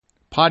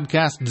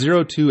Podcast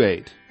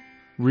 028,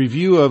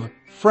 review of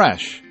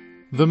Fresh,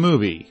 the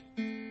movie.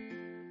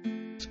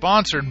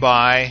 Sponsored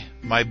by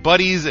my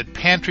buddies at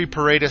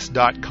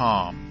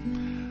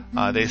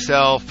pantryparadis.com. They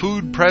sell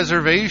food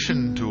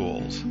preservation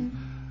tools.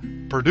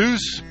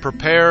 Produce,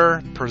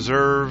 prepare,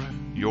 preserve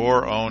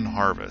your own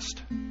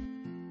harvest.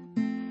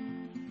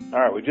 All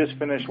right, we just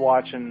finished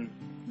watching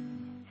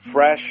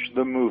Fresh,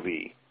 the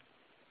movie.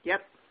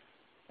 Yep.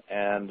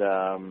 And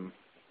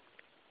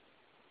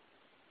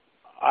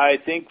I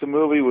think the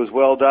movie was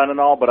well done and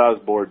all, but I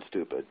was bored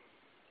stupid.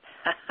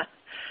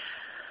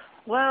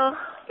 Well,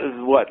 this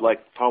is what,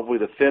 like probably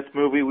the fifth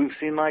movie we've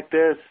seen like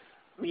this?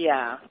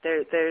 Yeah,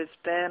 there's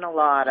been a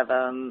lot of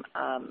them.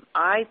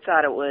 I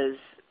thought it was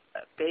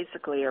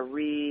basically a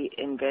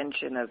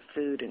reinvention of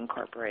Food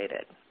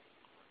Incorporated.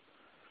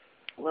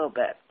 A little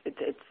bit.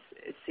 It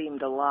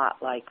seemed a lot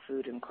like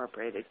Food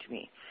Incorporated to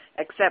me,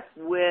 except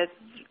with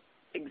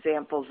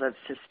examples of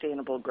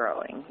sustainable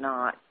growing,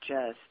 not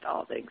just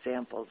all the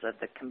examples of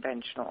the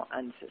conventional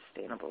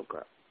unsustainable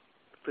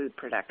food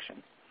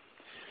production.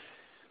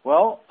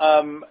 Well,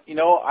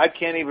 I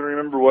can't even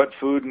remember what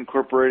Food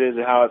Incorporated,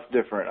 how it's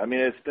different. I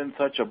mean, it's been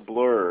such a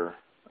blur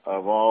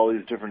of all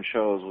these different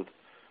shows with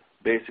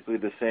basically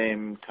the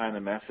same kind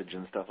of message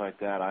and stuff like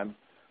that. I'm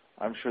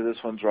sure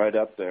this one's right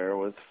up there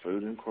with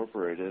Food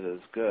Incorporated.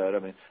 It's good. I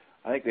mean,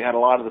 I think they had a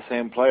lot of the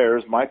same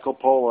players. Michael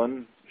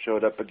Pollan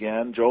showed up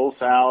again. Joel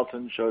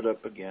Salatin showed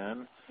up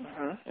again.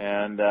 Mm-hmm.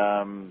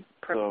 And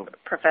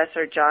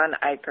Professor John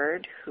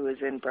Eichard, who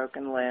is in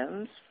Broken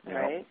Limbs,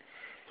 right?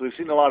 So we've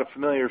seen a lot of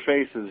familiar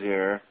faces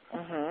here.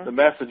 Mm-hmm. The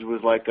message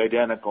was like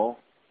identical.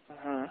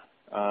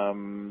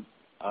 Mm-hmm.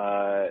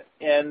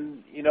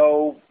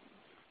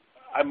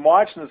 I'm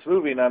watching this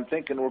movie and I'm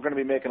thinking we're going to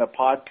be making a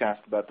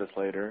podcast about this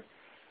later,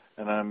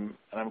 and I'm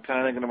kind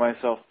of thinking to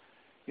myself,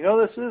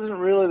 this isn't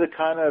really the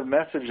kind of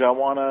message I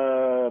want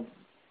to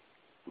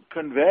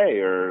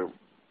convey or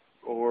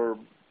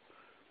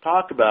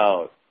talk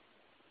about,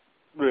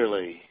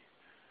 really.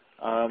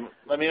 I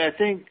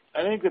think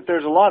that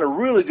there's a lot of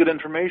really good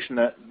information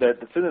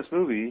that's in this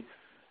movie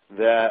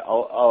that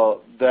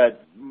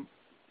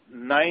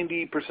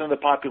 90% of the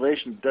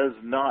population does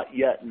not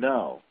yet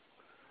know.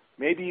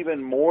 Maybe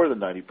even more than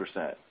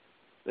 90%.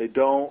 They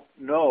don't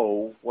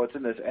know what's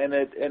in this, and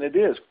it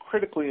is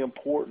critically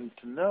important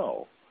to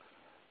know.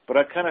 But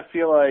I kind of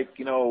feel like,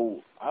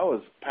 I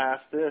was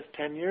past this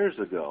 10 years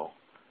ago.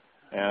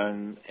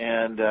 And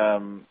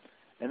then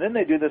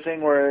they do the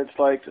thing where it's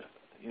like,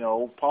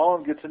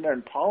 Pollan gets in there,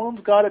 and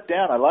Pollan's got it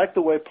down. I like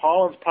the way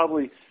Pollan's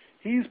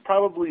he's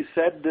probably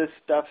said this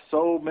stuff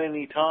so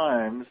many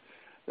times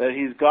that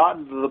he's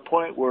gotten to the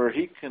point where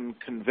he can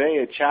convey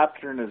a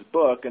chapter in his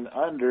book in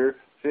under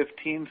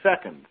 15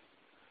 seconds.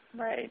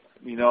 Right.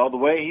 The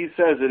way he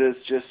says it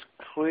is just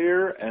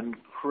clear and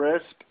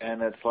crisp,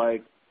 and it's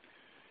like,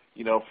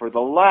 for the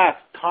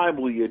last time,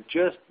 will you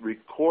just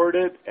record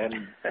it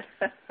and,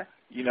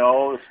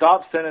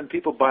 stop sending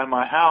people by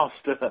my house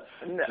to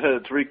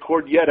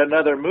record yet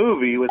another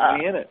movie with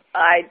me in it.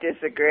 I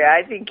disagree.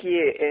 I think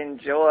he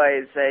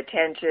enjoys the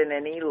attention,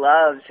 and he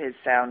loves his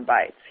sound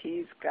bites.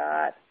 He's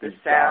got the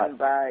sound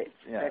bites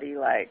that he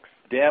likes.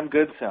 Damn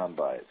good sound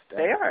bites.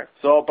 They are.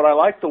 So, but I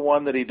like the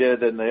one that he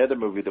did in the other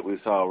movie that we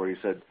saw where he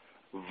said,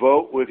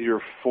 "Vote with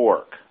your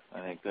fork."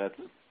 I think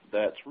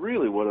that's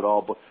really what it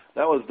all.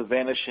 That was the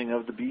Vanishing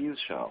of the Bees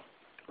show.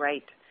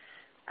 Right.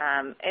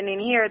 And in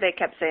here they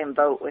kept saying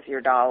vote with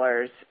your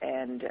dollars,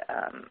 and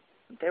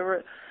there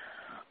were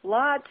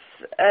lots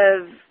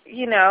of,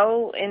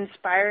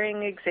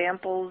 inspiring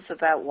examples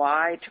about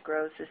why to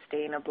grow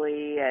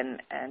sustainably,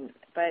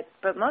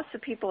 but most of the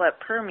people at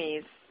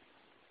Permies,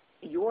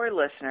 your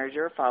listeners,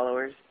 your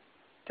followers,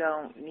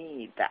 don't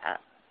need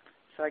that.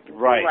 So I can see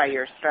why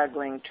you're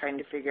struggling trying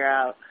to figure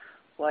out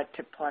what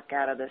to pluck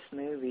out of this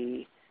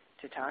movie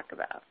to talk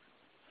about.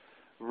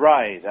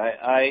 Right.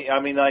 I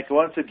mean, like,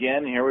 once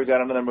again, here we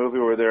got another movie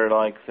where they're,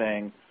 like,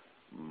 saying,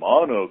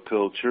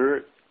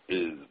 monoculture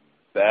is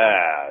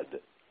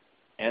bad.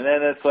 And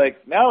then it's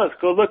like, now let's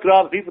go look at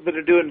all the people that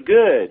are doing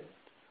good.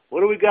 What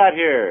do we got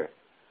here?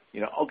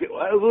 Okay,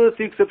 well, with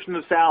the exception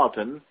of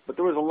Salatin, but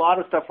there was a lot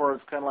of stuff where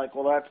it's kind of like,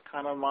 well, that's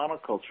kind of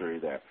monoculture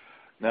there.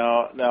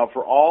 Now,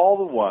 for all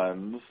the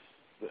ones,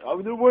 I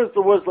mean, there was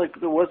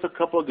a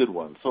couple of good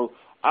ones. So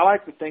I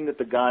like the thing that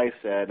the guy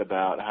said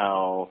about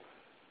how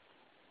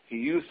he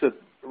used to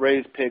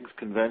raise pigs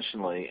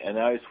conventionally, and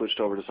now he switched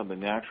over to something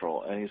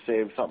natural, and he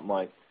saved something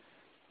like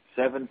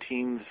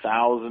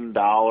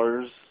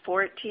 $17,000.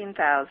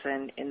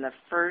 $14,000 in the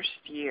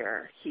first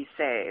year he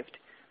saved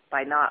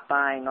by not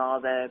buying all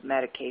the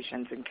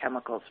medications and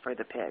chemicals for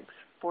the pigs.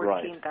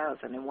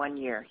 $14,000 in 1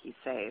 year he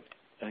saved.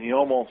 And he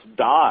almost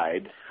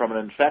died from an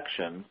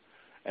infection,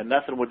 and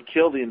nothing would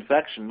kill the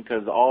infection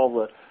because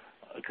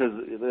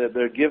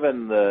they're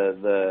given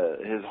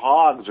his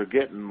hogs are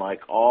getting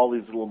like all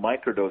these little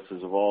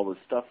microdoses of all this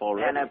stuff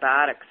already.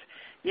 Antibiotics.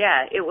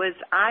 Yeah, it was.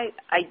 I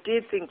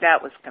did think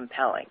that was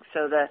compelling.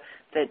 So the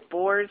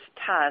boar's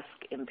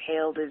tusk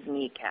impaled his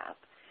kneecap,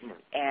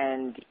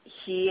 and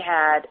he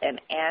had an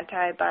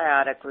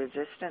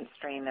antibiotic-resistant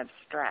strain of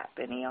strep,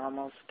 and he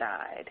almost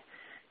died.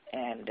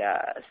 And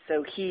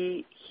so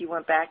he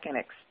went back and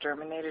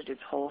exterminated his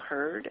whole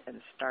herd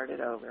and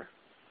started over.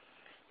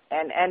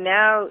 And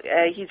now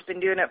he's been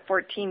doing it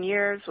 14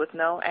 years with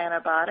no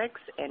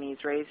antibiotics, and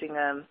he's raising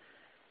them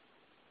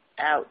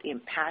out in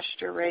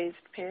pasture-raised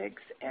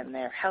pigs, and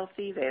they're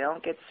healthy. They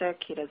don't get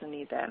sick. He doesn't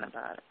need the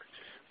antibiotics.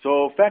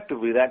 So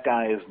effectively, that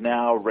guy is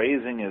now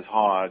raising his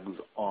hogs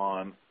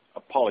on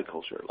a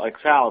polyculture, like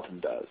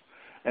Salatin does.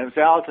 And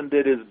Salatin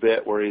did his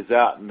bit where he's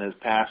out in his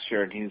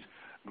pasture, and he's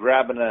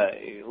grabbing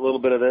a little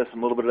bit of this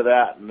and a little bit of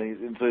that,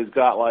 and so he's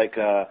got like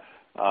a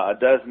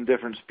dozen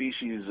different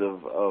species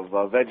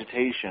of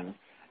vegetation.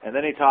 And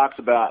then he talks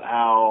about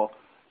how,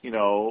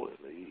 he'll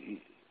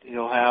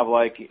have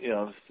like,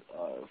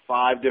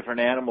 5 different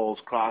animals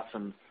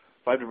crossing,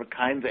 5 different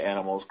kinds of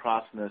animals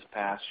crossing this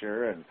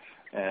pasture,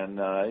 and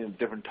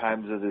different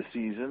times of the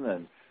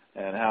season,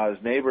 and how his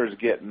neighbor's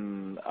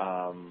getting,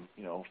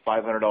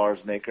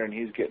 $500 an acre, and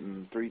he's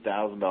getting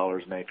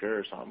 $3,000 an acre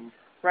or something.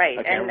 Right.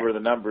 I can't remember the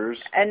numbers.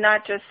 And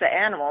not just the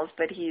animals,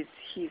 but he's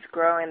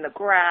growing the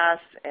grass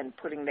and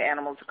putting the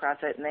animals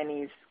across it, and then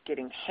he's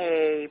getting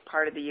hay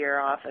part of the year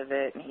off of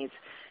it, and he's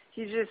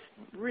just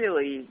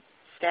really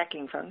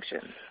stacking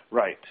functions.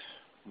 Right.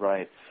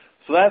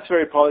 So that's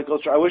very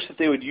polyculture. I wish that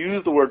they would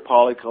use the word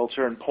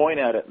polyculture and point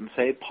at it and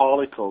say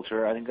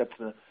polyculture. I think that's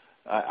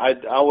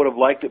I would have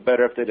liked it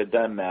better if they'd have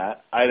done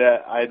that.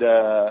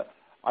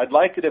 I'd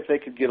like it if they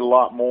could get a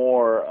lot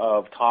more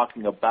of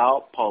talking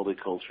about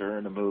polyculture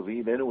in a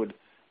movie. Then it would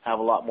have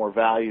a lot more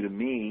value to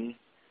me,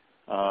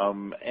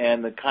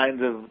 and the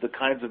kinds of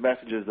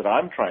messages that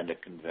I'm trying to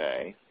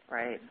convey.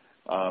 Right.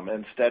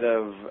 Instead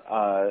of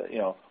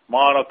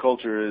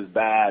monoculture is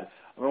bad.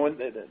 I mean, when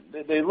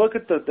they look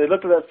at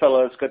that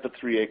fellow that's got the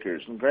 3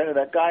 acres, and granted,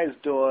 that guy's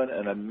doing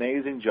an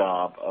amazing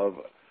job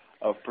of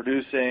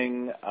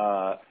producing.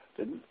 I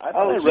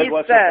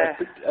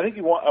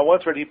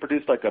once read he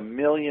produced like 1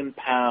 million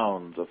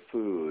pounds of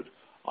food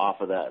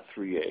off of that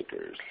 3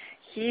 acres.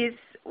 He's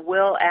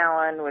Will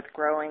Allen with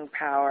Growing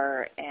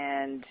Power,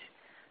 and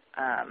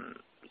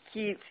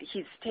he's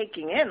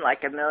taking in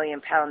like 1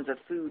 million pounds of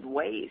food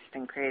waste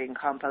and creating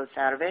compost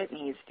out of it, and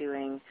he's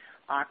doing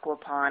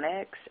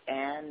aquaponics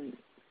and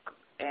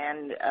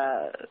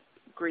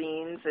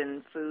greens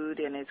and food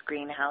in his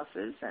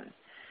greenhouses, and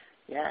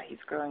he's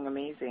growing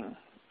amazing.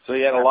 So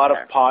he had a lot of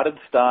potted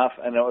stuff,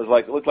 and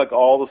it looked like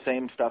all the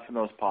same stuff in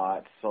those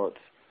pots. So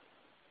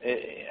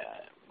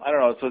I don't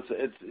know. So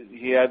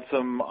he had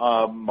some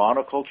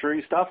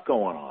monoculture-y stuff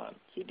going on.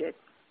 He did.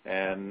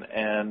 And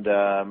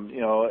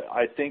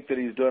I think that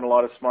he's doing a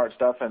lot of smart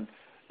stuff, but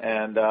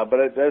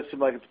it does seem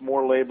like it's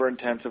more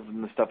labor-intensive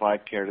than the stuff I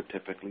care to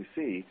typically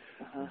see.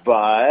 Uh-huh.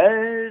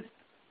 But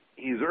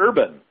he's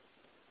urban.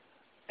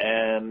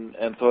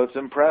 And so it's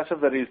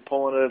impressive that he's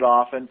pulling it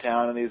off in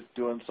town, and he's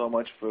doing so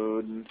much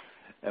food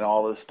and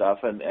all this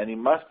stuff, and he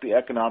must be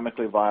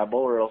economically viable,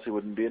 or else he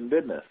wouldn't be in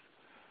business.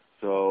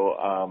 So,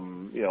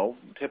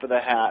 tip of the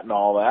hat and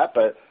all that,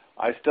 but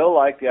I still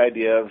like the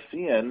idea of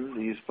seeing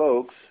these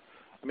folks.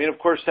 I mean, of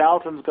course,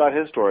 Salatin's got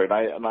his story,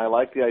 and I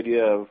like the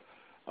idea of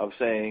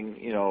saying,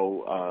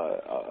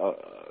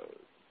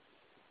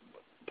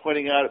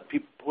 pointing out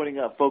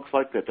folks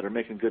like that are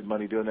making good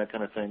money doing that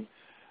kind of thing.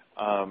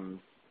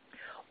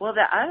 Well,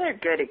 the other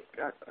good,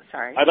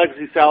 sorry. I'd like to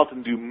see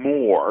Salatin do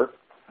more.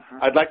 Uh-huh.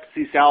 I'd like to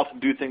see Salatin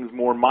do things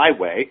more my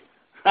way,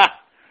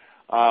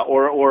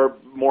 or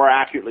more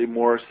accurately,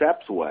 more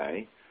Sepp's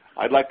way.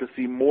 I'd like to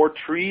see more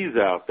trees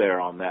out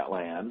there on that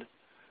land.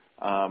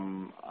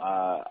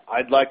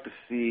 I'd like to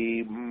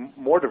see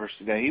more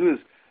diversity. Now, he was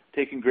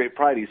taking great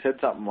pride. He said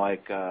something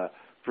like,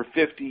 for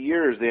 50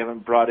 years they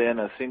haven't brought in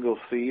a single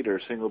seed or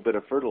a single bit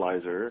of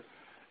fertilizer.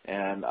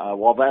 And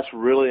while that's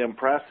really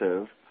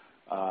impressive,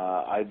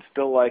 I'd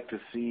still like to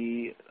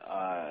see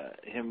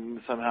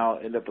him somehow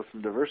end up with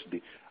some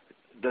diversity.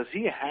 Does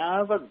he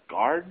have a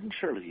garden?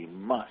 Surely he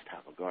must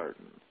have a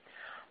garden.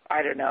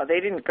 I don't know. They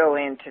didn't go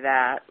into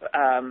that.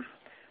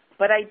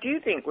 But I do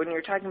think when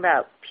you're talking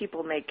about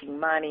people making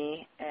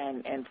money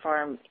and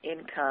farm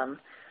income,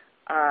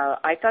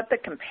 I thought the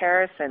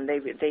comparison,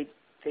 they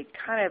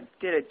kind of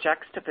did a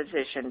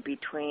juxtaposition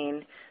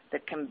between the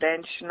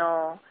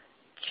conventional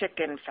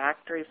chicken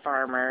factory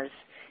farmers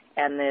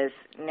and this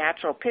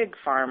natural pig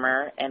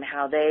farmer, and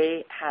how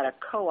they had a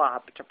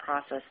co-op to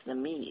process the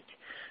meat.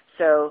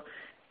 So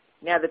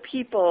now the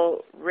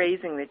people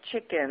raising the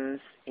chickens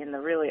in the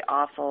really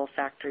awful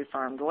factory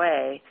farmed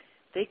way,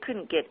 they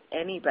couldn't get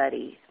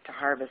anybody to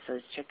harvest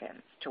those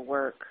chickens, to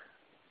work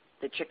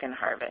the chicken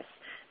harvest.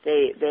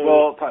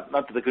 Well,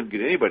 not that they couldn't get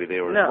anybody.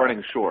 They were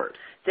running short.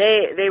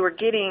 They were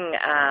getting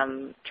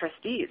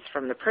trustees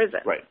from the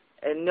prison. Right.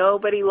 And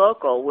nobody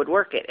local would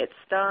work it. It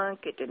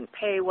stunk. It didn't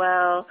pay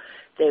well.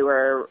 They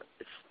were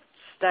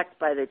stuck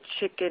by the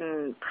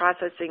chicken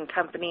processing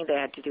company. They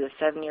had to do a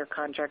 7-year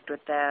contract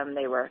with them.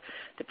 They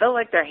felt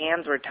like their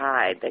hands were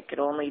tied. They could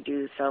only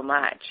do so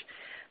much.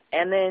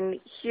 And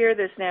then here,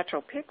 this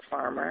natural pig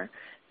farmer,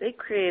 they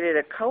created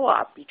a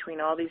co-op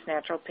between all these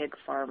natural pig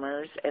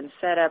farmers and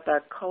set up a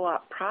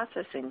co-op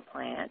processing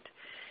plant.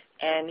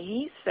 And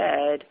he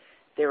said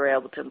they were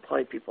able to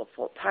employ people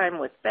full-time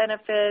with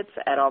benefits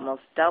at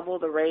almost double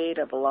the rate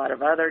of a lot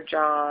of other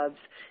jobs,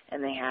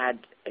 and they had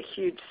a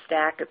huge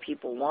stack of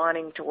people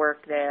wanting to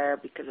work there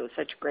because it was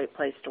such a great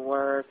place to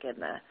work,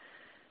 and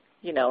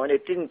and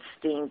it didn't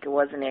stink, it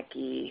wasn't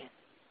icky.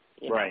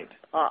 Right.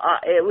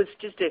 It was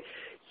just a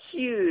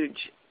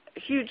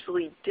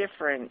hugely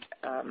different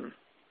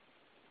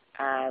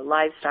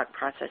livestock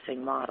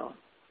processing model,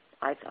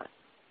 I thought.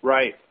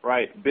 Right.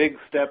 Big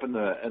step in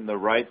the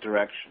right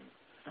direction.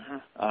 Uh-huh.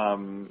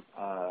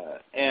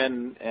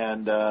 And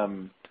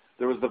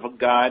there was the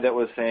guy that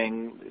was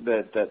saying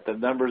that the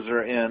numbers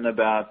are in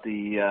about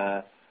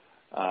the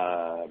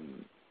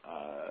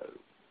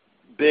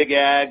big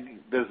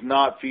ag does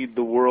not feed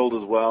the world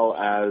as well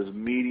as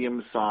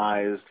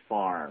medium-sized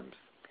farms.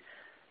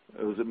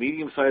 Was it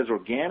medium-sized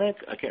organic?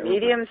 I can't remember.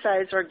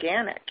 Medium-sized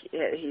organic,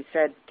 he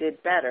said,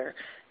 did better.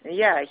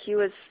 Yeah, he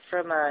was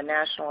from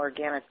National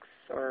Organics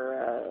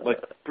or...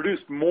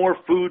 produced more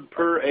food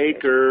per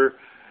acre,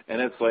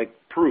 and it's like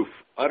proof,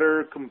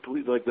 utter,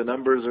 complete, like the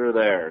numbers are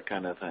there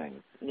kind of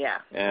thing. Yeah.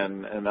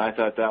 And I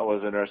thought that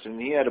was interesting.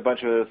 He had a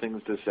bunch of other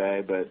things to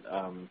say, but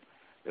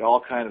it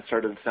all kind of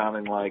started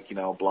sounding like,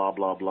 blah, blah,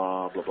 blah,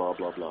 blah, blah,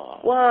 blah,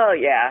 blah. Well,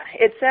 yeah.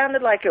 It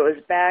sounded like it was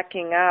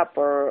backing up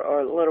or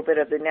a little bit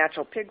of the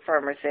natural pig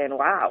farmer saying,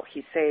 wow,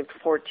 he saved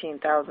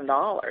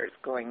 $14,000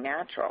 going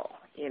natural,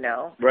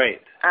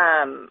 Right.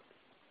 And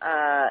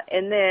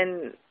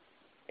then,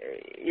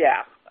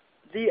 yeah.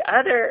 The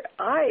other,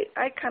 I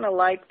kind of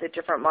like the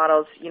different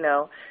models.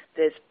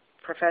 This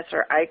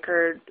Professor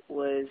Eichert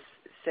was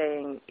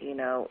saying,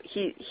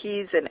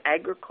 he's an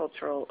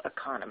agricultural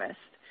economist,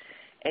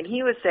 and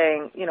he was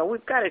saying,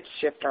 we've got to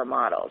shift our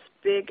models.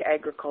 Big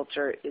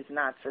agriculture is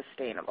not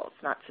sustainable.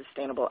 It's not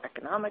sustainable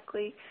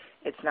economically.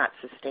 It's not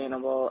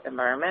sustainable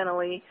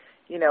environmentally.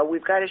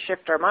 We've got to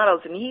shift our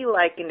models. And he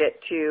likened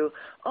it to,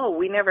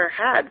 we never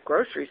had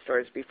grocery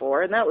stores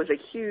before, and that was a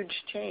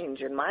huge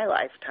change in my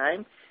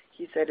lifetime.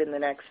 He said in the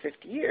next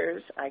 50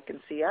 years, I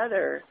can see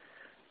other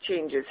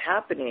changes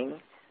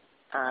happening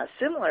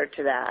similar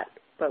to that,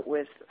 but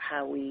with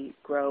how we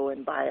grow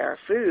and buy our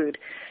food.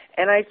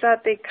 And I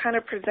thought they kind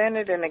of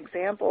presented an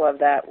example of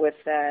that with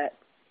that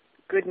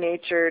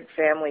Good-Natured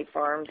Family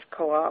Farms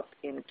Co-op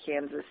in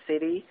Kansas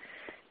City.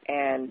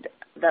 And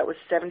that was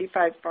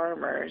 75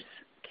 farmers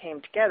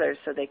came together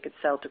so they could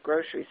sell to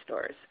grocery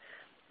stores.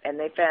 And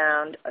they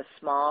found a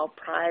small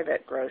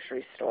private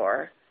grocery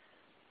store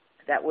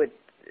that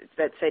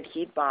said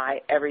he'd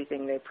buy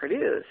everything they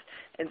produced.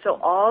 And so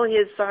all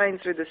his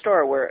signs through the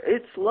store were,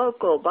 it's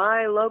local,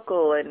 buy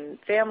local, and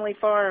family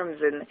farms,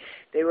 and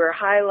they were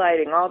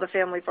highlighting all the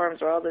family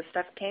farms where all this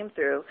stuff came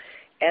through.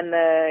 And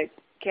the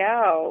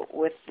gal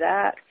with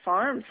that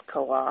farms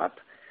co-op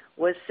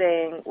was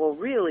saying, well,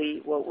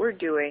 really, what we're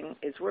doing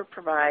is we're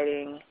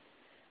providing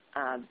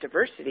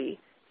diversity.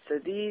 So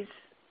these,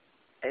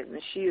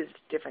 and she used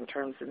different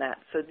terms than that,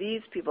 so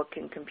these people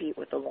can compete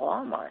with the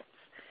Walmarts.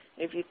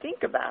 If you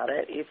think about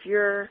it, if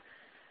you're,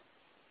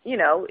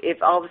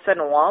 if all of a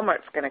sudden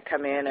Walmart's going to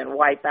come in and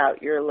wipe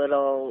out your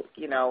little,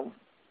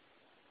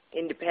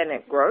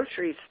 independent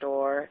grocery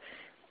store,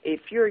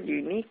 if you're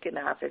unique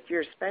enough, if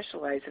you're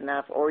specialized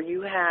enough, or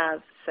you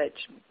have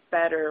such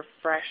better,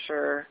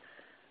 fresher,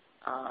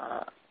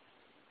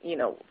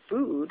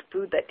 food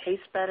that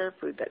tastes better,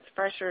 food that's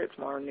fresher, it's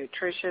more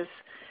nutritious,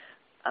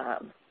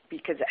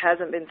 because it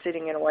hasn't been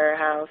sitting in a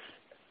warehouse,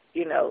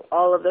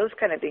 all of those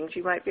kind of things,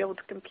 you might be able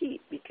to compete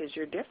because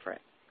you're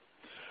different.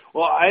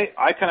 Well,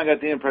 I kind of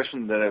got the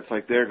impression that it's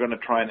like they're going to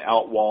try and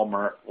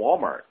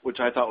out-Walmart, which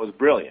I thought was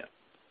brilliant.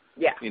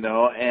 Yeah.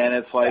 And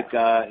it's like,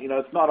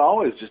 it's not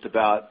always just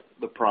about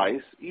the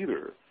price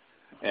either.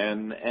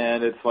 And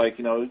it's like,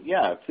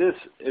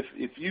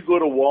 if you go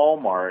to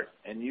Walmart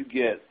and you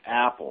get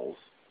apples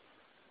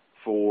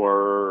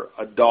for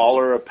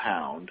 $1 a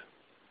pound,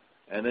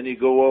 and then you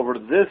go over to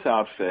this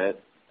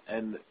outfit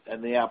and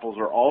the apples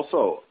are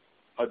also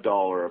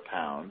 $1 a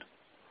pound,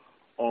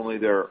 only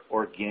they're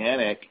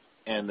organic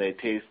and they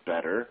taste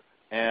better,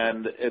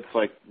 and it's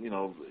like,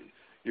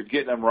 you're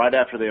getting them right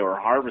after they were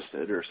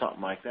harvested or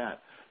something like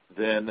that,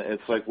 then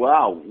it's like,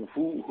 wow,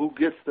 who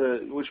gets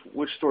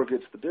which store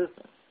gets the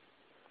business?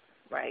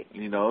 Right.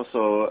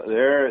 So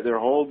they're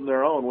holding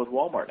their own with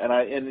Walmart.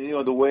 And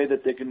the way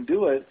that they can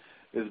do it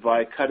is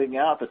by cutting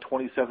out the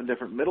 27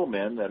 different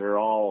middlemen that are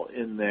all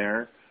in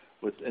there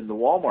in the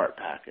Walmart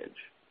package.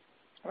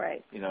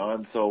 Right.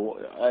 And so,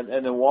 and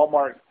then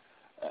Walmart,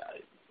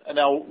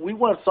 now we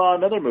once saw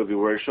another movie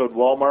where it showed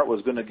Walmart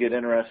was going to get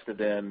interested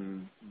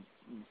in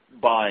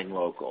buying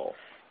local.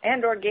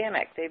 And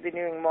organic. They've been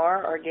doing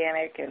more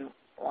organic and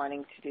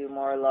wanting to do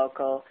more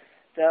local.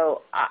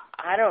 Though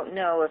I don't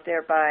know if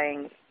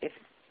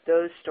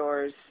those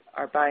stores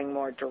are buying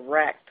more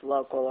direct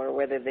local or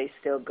whether they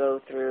still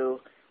go through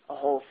a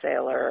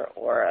wholesaler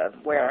or a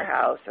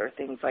warehouse or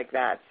things like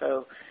that.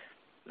 So,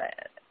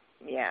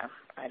 yeah,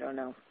 I don't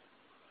know.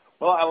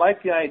 Well, I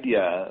like the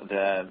idea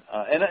that,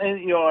 and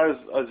you know, I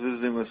was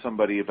visiting with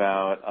somebody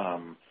about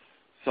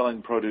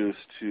selling produce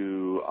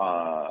to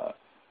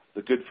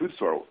the Good Food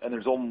Store, and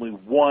there's only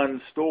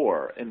one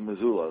store in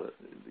Missoula.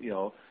 You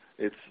know,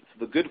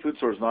 the Good Food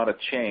Store is not a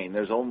chain.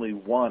 There's only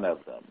one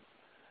of them,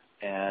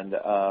 and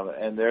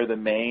they're the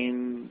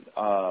main.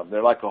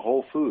 They're like a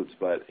Whole Foods,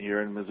 but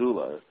here in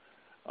Missoula,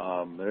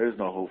 there is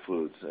no Whole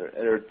Foods.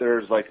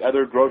 There's like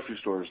other grocery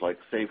stores like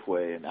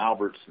Safeway and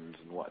Albertsons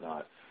and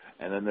whatnot.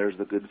 And then there's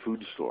the Good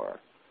Food Store.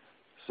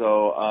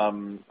 So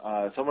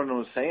someone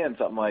was saying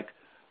something like,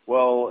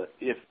 well,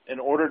 if in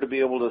order to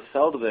be able to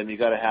sell to them, you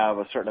got to have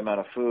a certain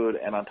amount of food,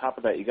 and on top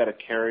of that, you got to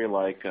carry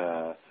like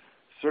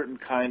certain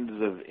kinds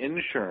of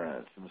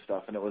insurance and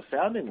stuff. And it was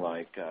sounding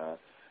like,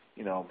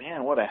 you know,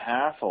 man, what a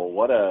hassle,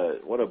 what a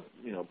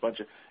you know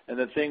bunch of. And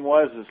the thing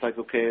was, it's like,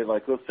 okay,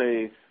 like let's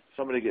say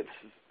somebody gets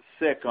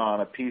sick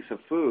on a piece of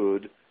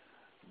food.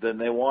 Then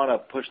they want to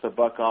push the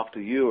buck off to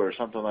you or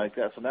something like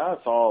that. So now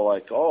it's all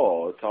like,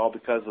 oh, it's all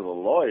because of the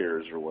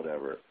lawyers or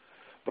whatever.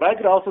 But I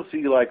could also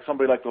see like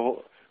somebody like the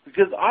whole,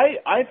 because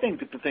I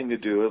think that the thing to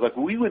do is like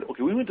we went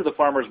to the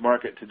farmer's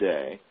market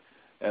today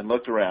and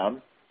looked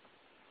around,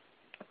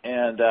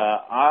 and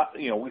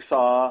we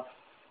saw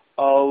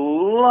a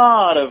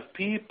lot of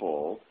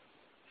people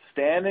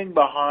standing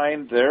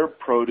behind their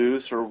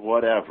produce or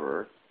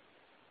whatever.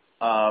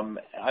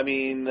 I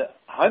mean,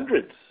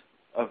 hundreds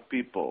of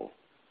people.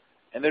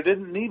 And there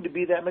didn't need to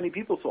be that many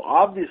people, so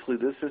obviously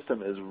this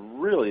system is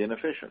really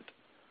inefficient.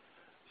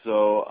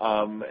 So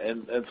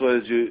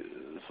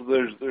so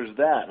there's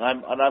that,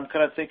 and I'm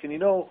kind of thinking, you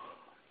know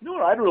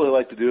what I'd really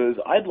like to do is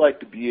I'd like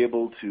to be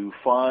able to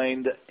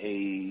find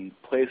a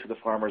place at the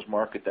farmers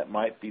market that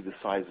might be the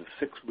size of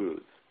 6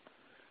 booths,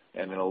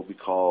 and it'll be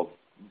called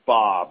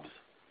Bob's.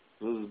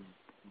 This is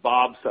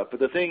Bob stuff. But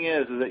the thing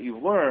is that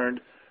you've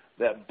learned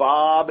that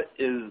Bob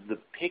is the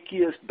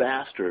pickiest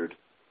bastard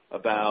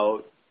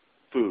about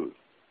food.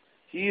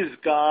 He's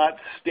got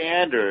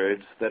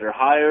standards that are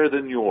higher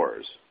than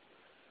yours.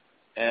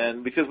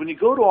 And because when you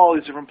go to all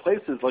these different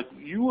places, like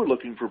you were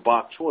looking for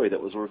bok choy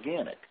that was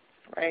organic.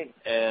 Right.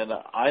 And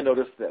I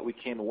noticed that we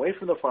came away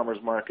from the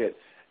farmer's market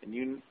and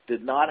you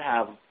did not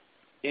have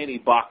any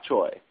bok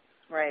choy.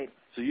 Right.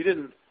 So you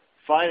didn't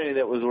find any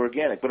that was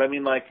organic. But I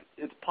mean, like,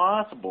 it's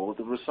possible that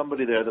there was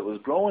somebody there that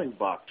was growing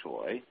bok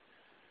choy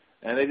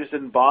and they just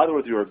didn't bother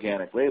with the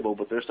organic label,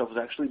 but their stuff was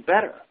actually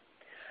better.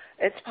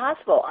 It's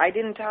possible. I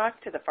didn't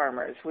talk to the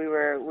farmers. We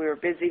were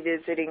busy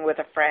visiting with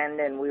a friend,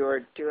 and we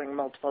were doing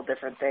multiple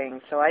different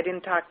things, so I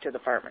didn't talk to the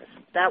farmers.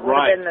 That would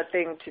have been the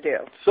thing to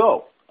do.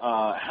 So,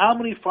 how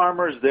many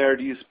farmers there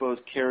do you suppose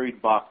carried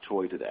bok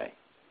choy today?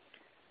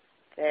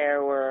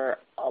 There were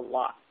a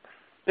lot.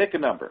 Pick a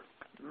number.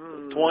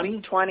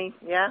 20? 20,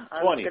 yeah.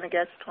 I was going to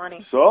guess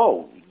 20.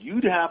 So,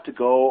 you'd have to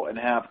go and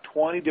have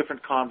 20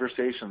 different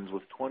conversations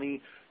with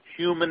 20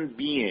 human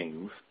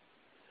beings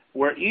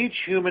where each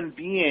human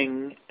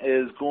being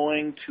is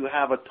going to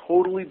have a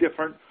totally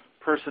different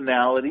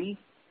personality,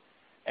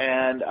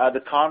 and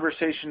the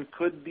conversation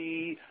could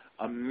be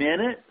a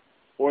minute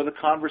or the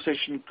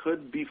conversation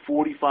could be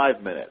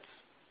 45 minutes.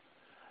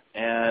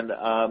 And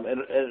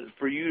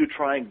for you to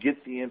try and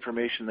get the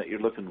information that you're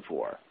looking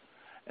for.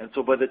 And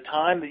so by the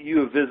time that you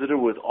have visited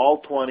with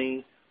all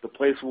 20, the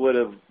place would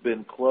have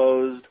been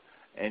closed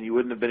and you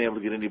wouldn't have been able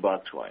to get any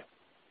bok choy.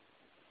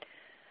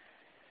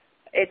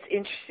 It's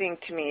interesting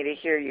to me to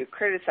hear you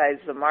criticize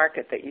the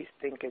market that you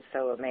think is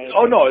so amazing.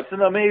 Oh, no, it's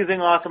an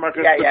amazing, awesome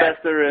market. It's the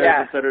best there is,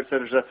 et cetera, et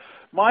cetera, et cetera.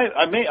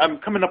 I'm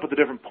coming up with a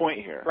different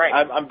point here. Right.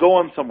 I'm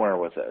going somewhere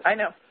with this. I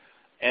know.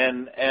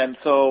 And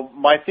so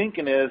my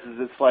thinking is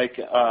it's like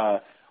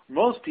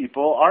most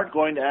people aren't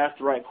going to ask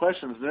the right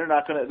questions.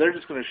 They're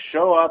just going to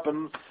show up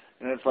and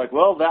it's like,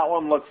 well, that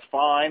one looks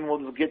fine. We'll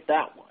just get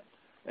that one.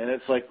 And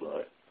it's like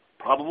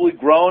probably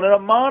grown in a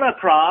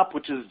monocrop,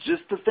 which is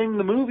just the thing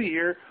the movie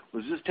here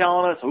was just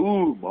telling us,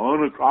 ooh,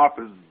 monocrop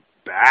is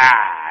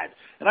bad.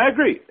 And I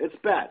agree, it's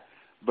bad.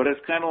 But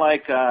it's kind of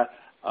like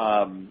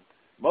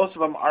most of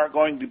them aren't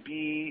going to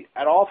be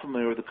at all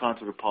familiar with the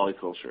concept of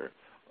polyculture.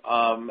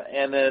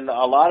 And then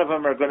a lot of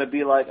them are going to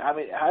be like, I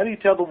mean, how do you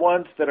tell the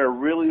ones that are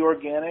really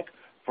organic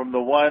from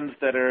the ones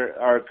that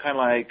are kind of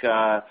like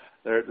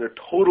they're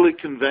totally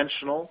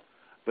conventional,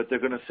 but they're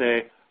going to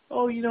say,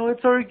 oh, you know,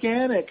 it's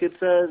organic.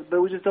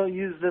 But we just don't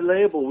use the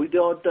label. We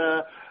don't,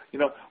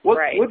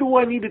 what do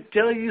I need to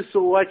tell you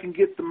so I can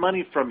get the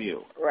money from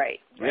you? Right.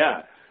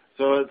 Yeah.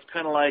 So it's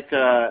kind of like,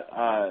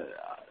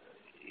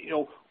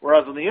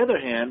 whereas on the other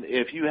hand,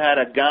 if you had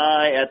a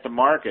guy at the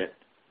market,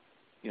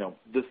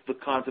 this the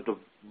concept of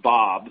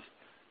Bob's,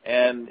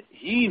 and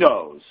he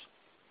knows.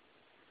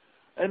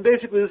 And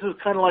basically, this is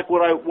kind of like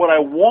what I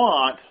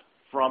want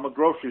from a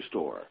grocery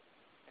store.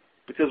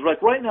 Because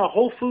like right now,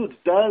 Whole Foods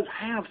does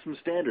have some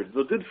standards.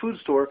 The Good Food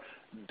Store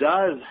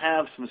does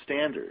have some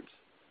standards,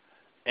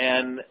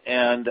 and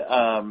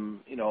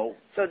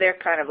So they're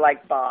kind of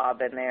like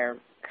Bob, and they're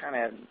kind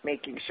of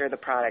making sure the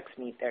products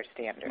meet their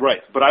standards.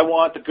 Right, but I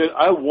want the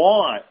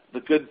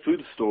Good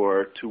Food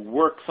Store to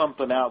work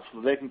something out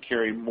so they can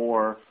carry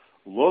more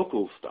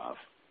local stuff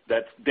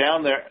that's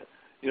down there.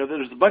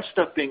 There's a bunch of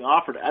stuff being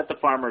offered at the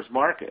farmer's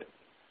market.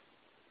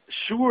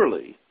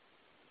 Surely,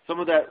 some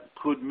of that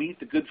could meet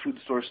the good food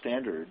store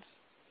standards,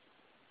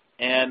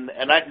 and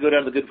I can go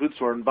down to the good food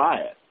store and buy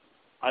it.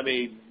 I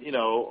mean,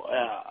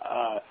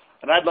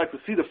 and I'd like to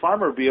see the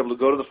farmer be able to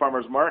go to the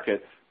farmer's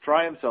market,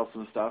 try and sell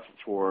some stuff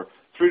for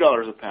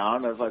 $3 a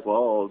pound. I was like,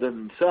 well, it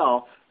didn't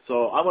sell,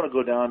 so I'm going to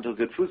go down to the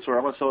good food store.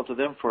 I'm going to sell it to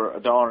them for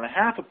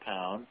 $1.50 a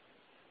pound,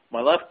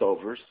 my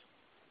leftovers,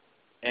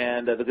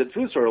 and the good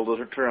food store will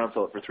turn around and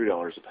sell it for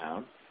 $3 a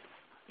pound.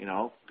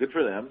 Good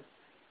for them.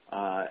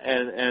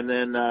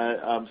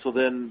 So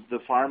then the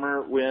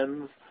farmer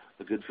wins,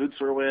 the good food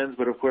store wins,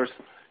 but of course,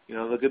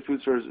 the good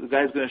food store, the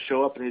guy's going to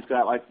show up and he's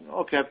got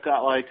I've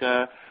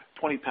got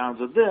 20 pounds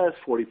of this,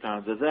 40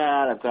 pounds of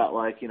that. I've got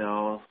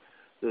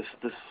this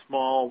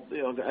small,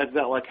 I've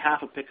got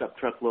half a pickup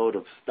truckload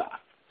of stuff.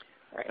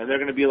 Right. And they're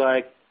going to be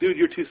like, dude,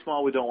 you're too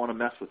small. We don't want to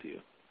mess with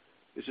you.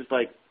 It's just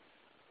we're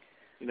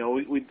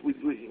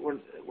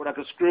not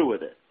going to screw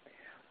with it.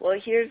 Well,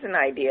 here's an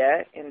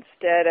idea.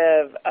 Instead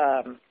of,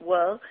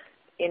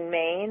 in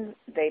Maine,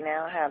 they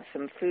now have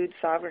some food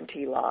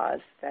sovereignty laws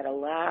that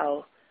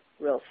allow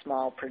real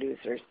small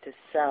producers to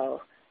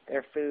sell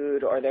their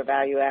food or their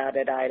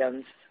value-added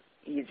items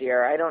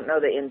easier. I don't know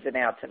the ins and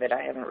outs of it.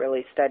 I haven't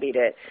really studied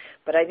it,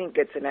 but I think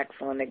it's an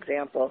excellent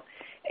example.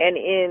 And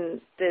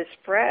in this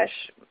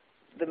Fresh,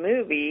 the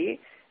movie,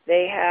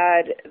 they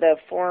had the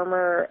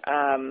former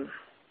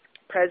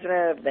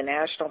president of the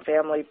National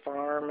Family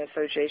Farm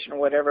Association, or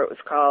whatever it was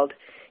called.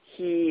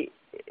 He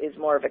is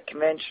more of a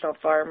conventional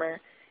farmer,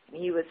 and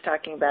he was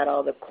talking about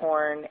all the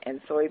corn and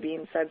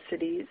soybean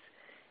subsidies.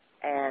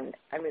 And,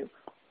 I mean,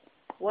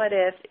 what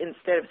if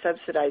instead of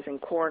subsidizing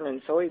corn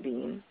and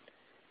soybean,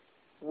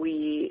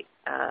 we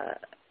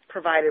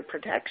provided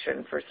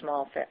protection for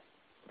small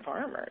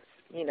farmers,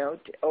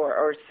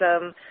 or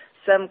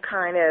some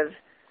kind of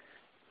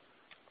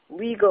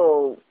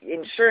legal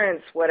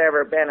insurance,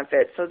 whatever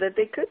benefit, so that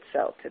they could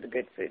sell to the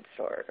good food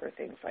store or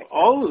things like that.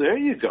 Oh, there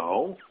you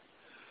go.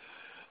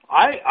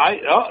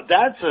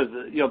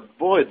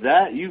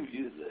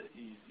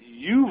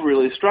 You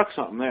really struck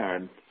something there.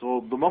 And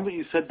so the moment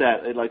you said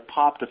that, it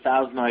popped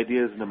 1,000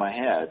 ideas into my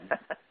head.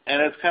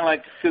 And it's kind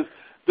of because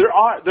there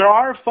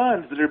are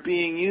funds that are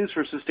being used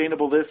for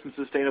sustainable this and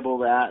sustainable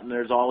that, and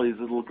there's all these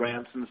little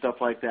grants and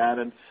stuff like that.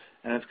 And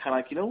it's kind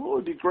of what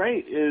would be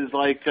great is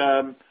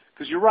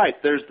because you're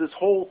right, there's this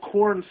whole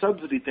corn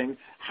subsidy thing.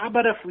 How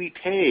about if we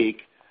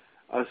take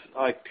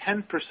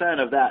 10%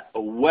 of that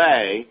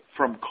away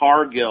from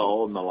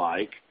Cargill and the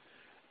like,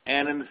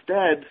 and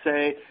instead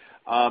say,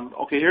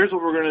 okay, here's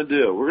what we're going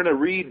to do. We're going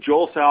to read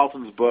Joel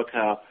Salatin's book,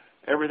 How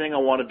Everything I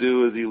Want to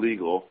Do is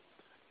Illegal,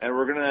 and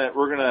we're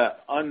going to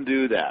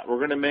undo that. We're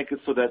going to make it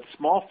so that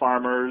small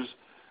farmers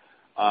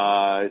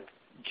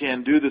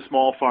can do the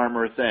small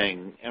farmer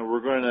thing, and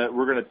we're going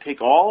to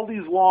take all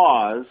these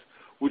laws,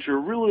 which are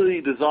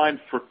really designed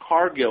for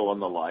Cargill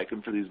and the like,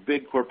 and for these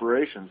big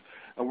corporations,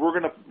 and we're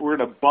going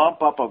to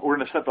bump up. We're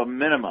going to set up a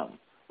minimum.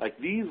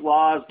 These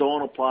laws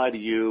don't apply to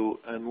you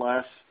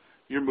unless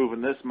you're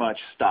moving this much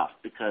stuff,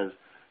 because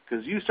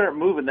you start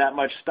moving that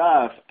much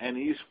stuff and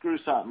you screw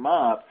something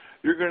up,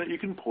 you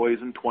can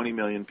poison 20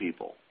 million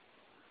people.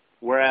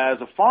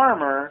 Whereas a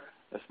farmer,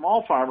 a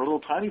small farmer, a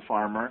little tiny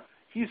farmer,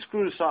 he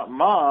screws something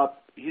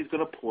up, he's going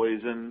to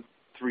poison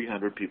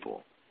 300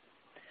 people.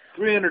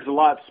 300 is a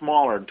lot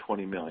smaller than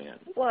 20 million.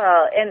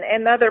 Well, and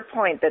another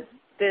point that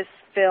this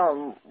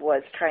film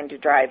was trying to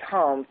drive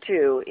home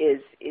too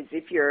is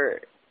if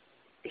you're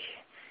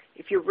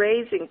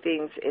raising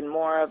things in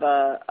more of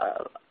a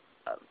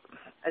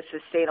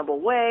sustainable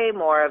way,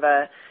 more of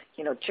a,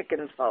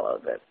 chickens follow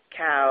the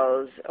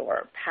cows,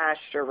 or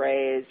pasture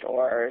raised,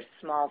 or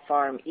small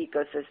farm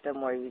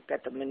ecosystem where you've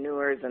got the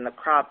manures and the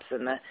crops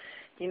and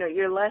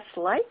you're less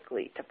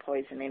likely to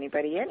poison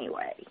anybody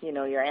anyway.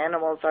 Your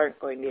animals aren't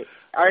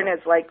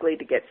as likely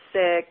to get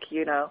sick,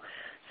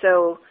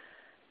 So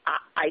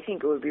I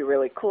think it would be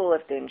really cool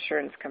if the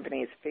insurance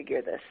companies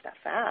figure this stuff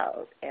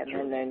out, and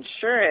then the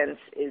insurance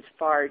is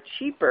far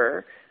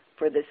cheaper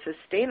for the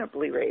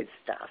sustainably raised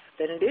stuff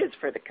than it is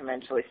for the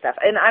conventionally stuff.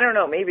 And I don't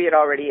know, maybe it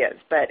already is,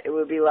 but it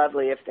would be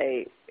lovely if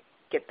they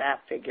get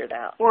that figured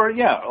out. Or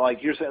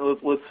like you're saying,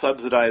 let's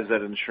subsidize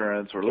that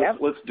insurance, or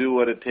let's do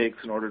what it takes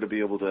in order to be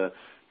able to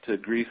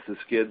grease the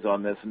skids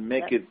on this and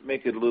make it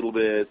a little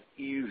bit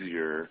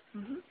easier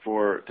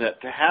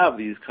to have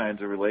these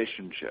kinds of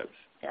relationships.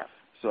 Yeah.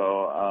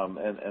 So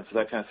and so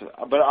that kind of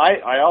stuff. But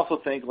I also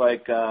think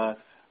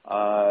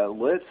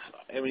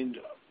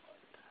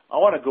I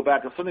want to go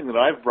back to something that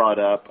I've brought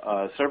up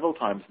several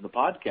times in the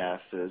podcast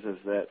is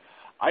that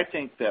I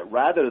think that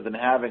rather than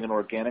having an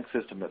organic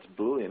system that's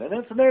Boolean, and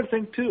that's another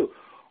thing too,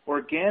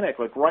 organic,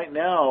 right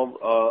now,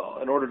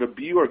 in order to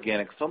be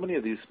organic, so many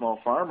of these small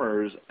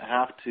farmers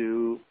have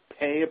to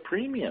pay a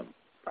premium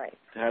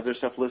to have their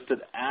stuff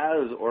listed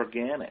as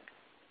organic.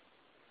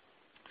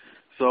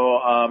 So,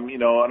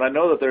 and I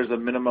know that there's a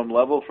minimum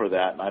level for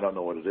that, and I don't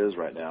know what it is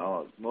right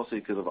now, mostly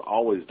because I've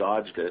always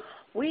dodged it.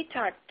 We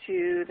talked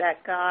to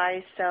that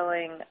guy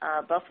selling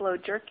buffalo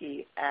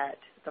jerky at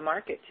the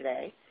market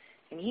today,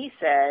 and he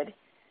said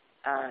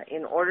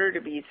in order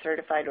to be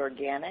certified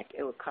organic,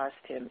 it would cost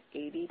him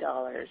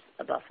 $80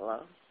 a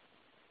buffalo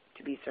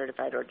to be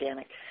certified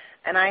organic.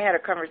 And I had a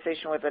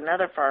conversation with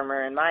another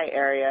farmer in my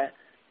area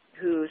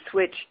who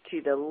switched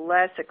to the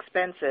less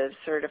expensive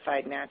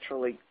certified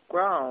naturally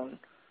grown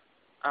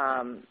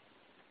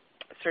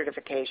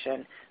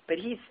certification, but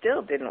he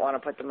still didn't want to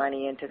put the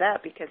money into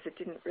that because it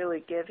didn't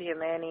really give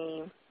him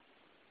any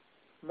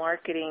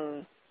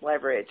marketing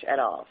leverage at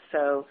all.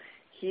 So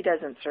he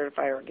doesn't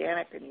certify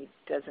organic, and he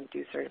doesn't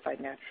do certified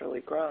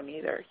naturally grown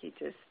either.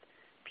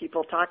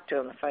 People talk to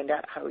him and find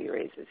out how he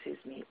raises his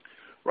meat.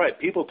 Right,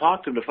 people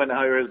talk to him to find out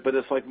how he raises, but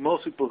it's like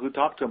most people who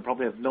talk to him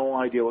probably have no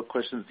idea what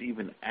questions to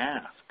even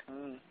ask.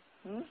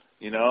 Mm-hmm.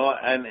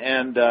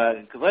 And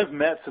because I've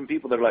met some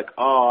people that are like,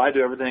 oh, I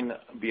do everything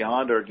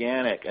beyond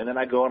organic, and then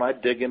I go and I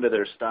dig into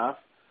their stuff.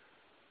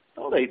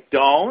 No, they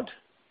don't.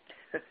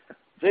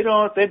 They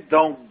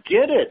don't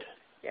get it.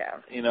 Yeah.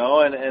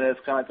 And it's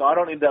kind of like, oh, I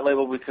don't need that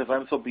label because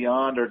I'm so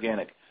beyond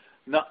organic.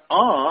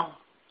 Nuh-uh.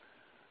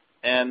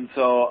 And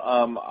so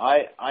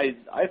I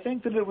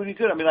think that it would be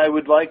good. I mean, I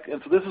would like,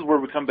 and so this is where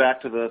we come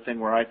back to the thing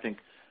where I think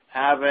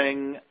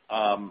having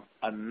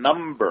a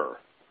number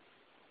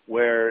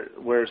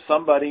where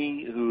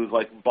somebody who's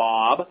like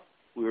Bob,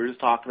 we were just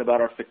talking about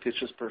our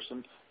fictitious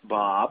person,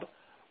 Bob,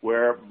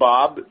 where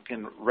Bob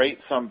can rate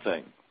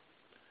something.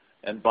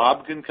 And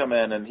Bob can come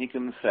in and he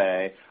can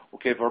say,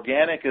 okay, if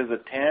organic is a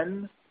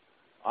 10,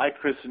 I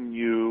christen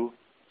you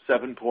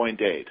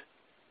 7.8.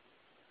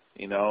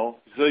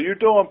 So you're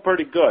doing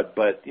pretty good,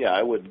 but yeah,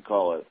 I wouldn't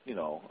call it,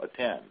 a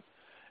 10.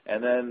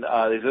 And then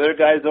these other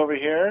guys over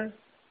here,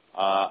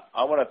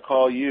 I want to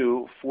call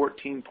you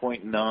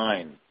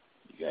 14.9.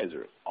 You guys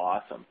are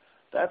awesome.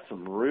 That's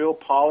some real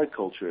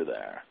polyculture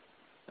there.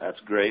 That's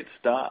great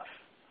stuff.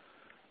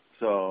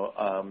 So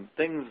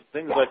things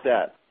like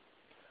that.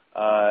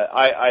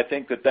 I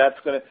think that's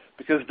going to,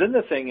 because then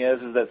the thing is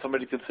that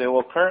somebody could say,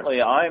 well,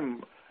 currently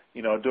I'm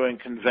doing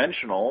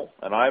conventional,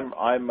 and I'm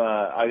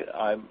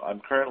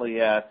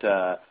currently at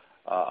a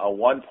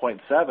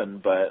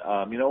 1.7.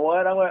 But you know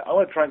what? I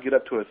want to try and get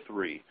up to a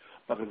 3. I'm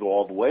not going to go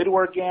all the way to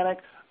organic,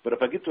 but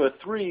if I get to a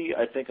 3,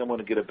 I think I'm going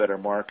to get a better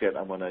market.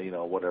 I'm going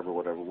to,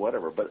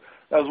 whatever. But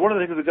that was one of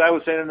the things the guy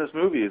was saying in this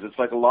movie. Is it's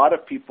like a lot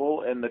of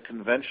people in the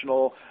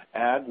conventional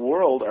ag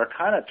world are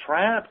kind of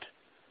trapped.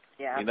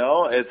 Yeah.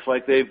 It's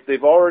like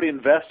they've already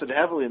invested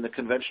heavily in the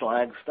conventional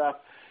ag stuff.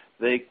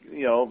 They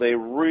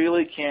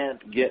really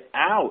can't get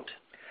out.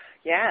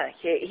 Yeah,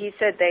 he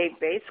said they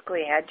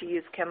basically had to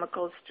use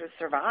chemicals to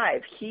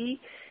survive. He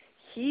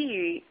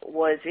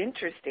was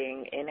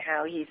interesting in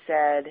how he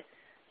said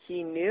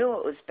he knew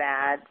it was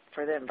bad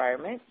for the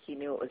environment. He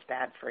knew it was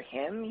bad for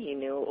him. He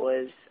knew it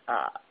was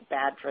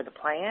bad for the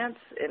plants,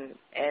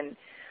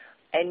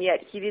 and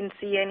yet he didn't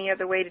see any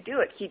other way to do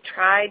it. He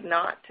tried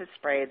not to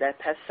spray the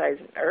pesticides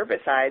and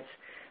herbicides,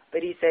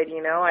 but he said,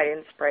 I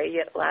didn't spray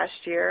it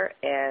last year,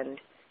 and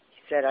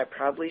said I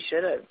probably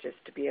should have,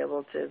 just to be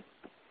able to,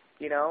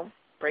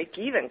 break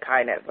even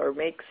kind of, or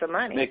make some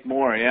money. Make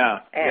more, yeah.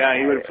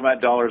 He would have come out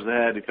dollars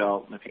ahead if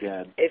he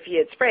had. If he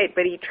had sprayed,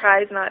 but he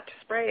tries not to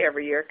spray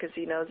every year because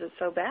he knows it's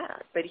so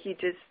bad. But he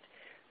just,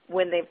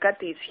 when they've got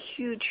these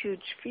huge,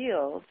 huge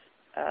fields,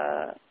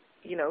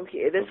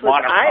 this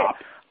was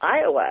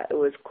Iowa. It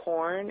was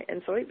corn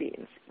and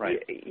soybeans.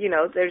 Right.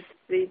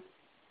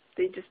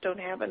 They just don't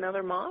have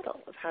another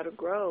model of how to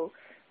grow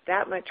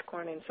that much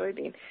corn and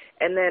soybean.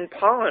 And then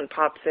pollen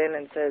pops in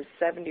and says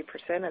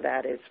 70% of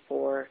that is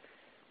for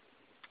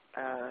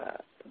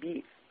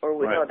beef.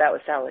 No, that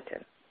was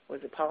Salatin.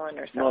 Was it pollen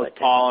or Salatin? No, it was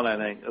pollen, I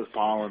think. It was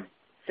pollen.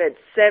 Said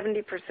 70%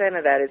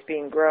 of that is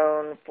being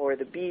grown for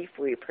the beef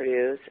we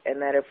produce,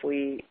 and that if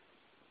we,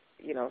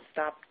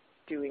 stop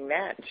doing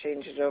that and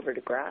change it over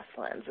to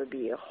grasslands, it would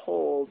be a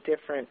whole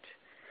different,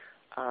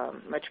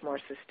 much more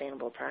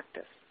sustainable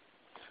practice.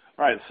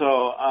 All right,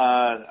 so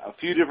a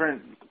few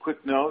different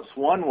quick notes.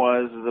 One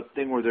was the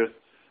thing where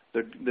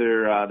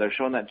they're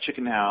showing that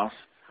chicken house,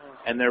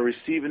 and they're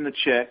receiving the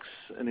chicks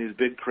in these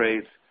big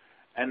crates,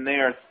 and they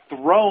are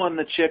throwing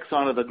the chicks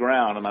onto the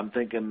ground. And I'm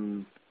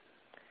thinking,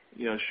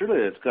 surely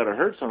it's got to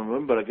hurt some of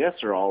them, but I guess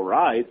they're all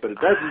right. But it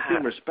doesn't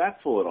seem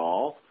respectful at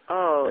all.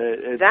 Oh,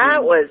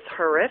 that was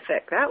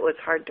horrific. That was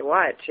hard to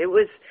watch.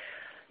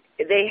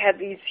 They had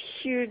these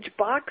huge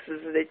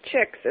boxes of the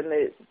chicks, and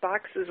the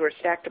boxes were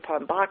stacked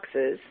upon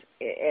boxes,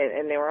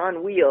 and they were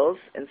on wheels,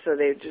 and so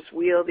they would just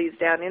wheel these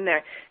down in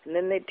there, and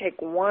then they'd take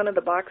one of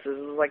the boxes,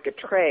 it was like a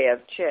tray of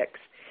chicks,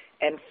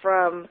 and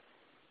from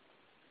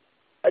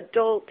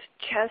adult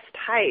chest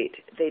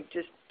height, they'd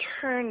just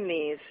turn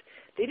these.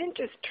 They didn't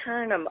just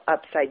turn them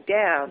upside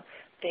down,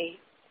 they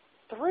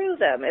threw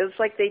them. It was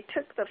like they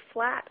took the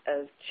flat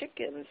of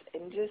chickens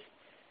and just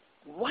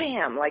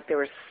wham, like they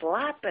were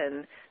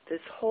slapping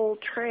this whole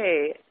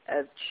tray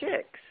of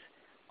chicks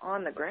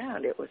on the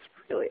ground. It was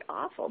really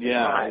awful to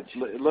Yeah, watch.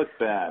 it looked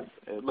bad.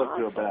 It looked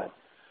real Awful. bad.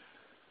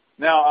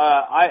 Now,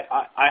 I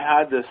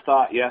had this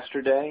thought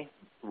yesterday,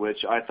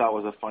 which I thought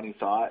was a funny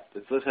thought.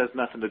 This has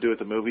nothing to do with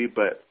the movie,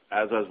 but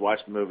as I was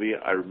watching the movie,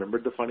 I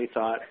remembered the funny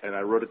thought, and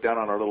I wrote it down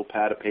on our little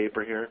pad of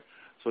paper here.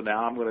 So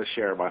now I'm going to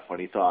share my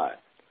funny thought.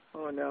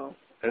 Oh, no.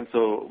 And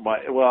so,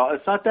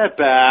 it's not that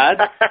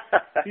bad.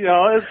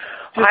 It's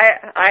just,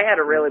 I had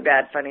a really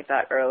bad funny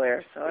thought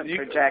earlier, so I'm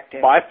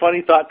projecting. My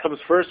funny thought comes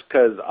first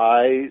because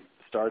I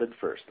started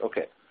first.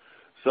 Okay.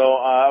 So,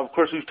 of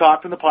course, we've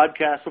talked in the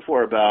podcast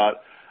before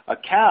about a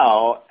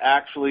cow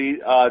actually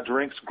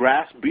drinks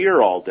grass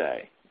beer all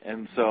day.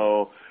 And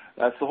so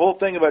that's the whole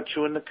thing about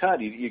chewing the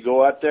cud. You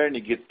go out there and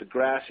you get the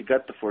grass, you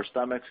got the four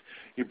stomachs.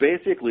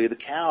 The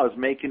cow is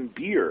making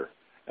beer.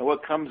 And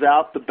what comes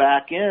out the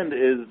back end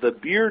is the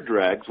beer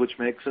dregs, which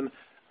makes an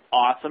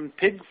awesome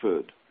pig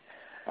food.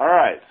 All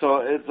right,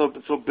 but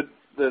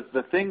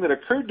the thing that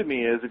occurred to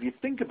me is, if you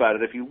think about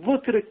it, if you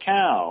look at a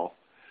cow,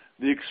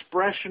 the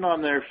expression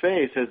on their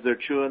face as they're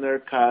chewing their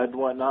cud and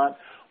whatnot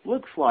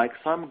looks like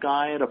some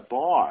guy at a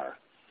bar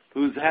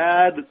who's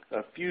had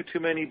a few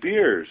too many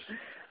beers.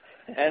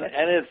 And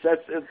it's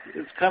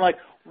kind of like,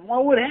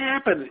 what would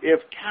happen if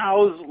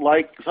cows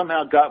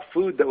somehow got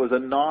food that was a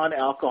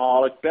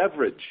non-alcoholic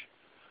beverage?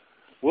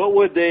 What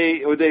would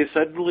they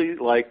suddenly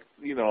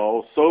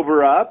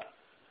sober up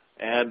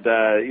and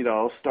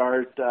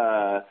start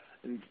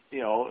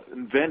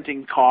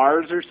inventing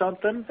cars or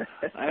something?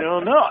 I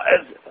don't know.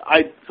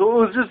 So it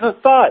was just a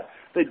thought.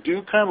 They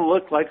do kind of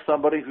look like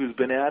somebody who's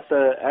been at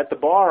the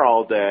bar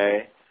all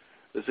day.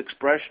 This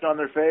expression on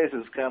their face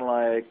is kind of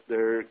like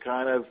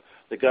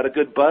they got a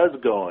good buzz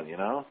going,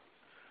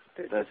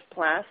 That's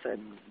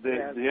placid.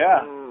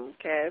 Yeah.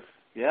 Okay.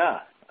 Yeah.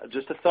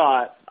 Just a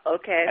thought.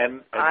 Okay.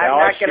 And I'm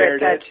not going to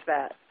touch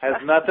that. Has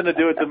nothing to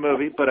do with the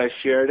movie, but I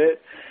shared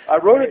it. I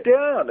wrote it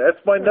down.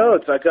 That's my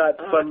notes. I got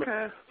some.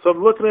 Okay. So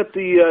I'm looking at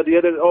the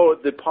other.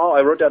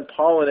 I wrote down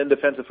pollen in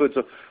defense of food.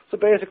 So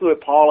basically,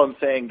 what pollen's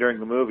saying during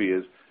the movie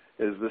is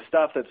the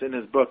stuff that's in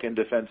his book in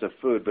defense of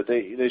food. But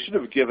they should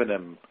have given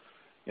him.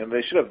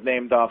 They should have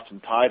named off some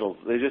titles.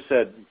 They just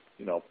said,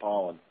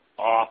 pollen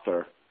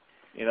author.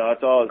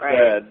 That's all it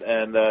said.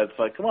 And it's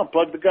like, come on,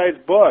 plug the guy's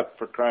book,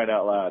 for crying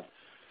out loud.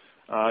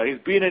 He's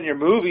been in your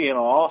movie and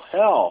all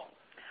hell.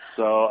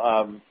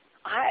 So,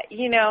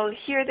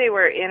 here they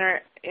were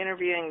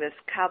interviewing this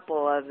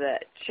couple of the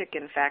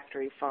chicken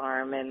factory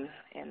farm, and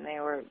they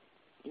were,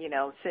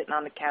 sitting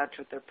on the couch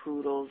with their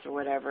poodles or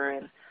whatever,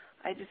 and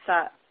I just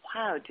thought,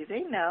 wow, do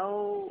they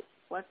know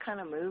what kind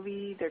of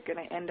movie they're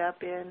going to end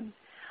up in?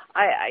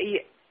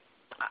 I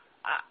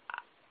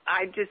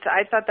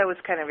thought that was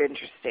kind of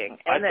interesting.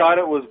 And I thought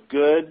it was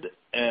good,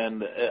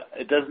 and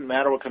it doesn't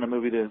matter what kind of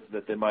movie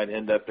that they might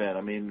end up in.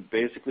 I mean,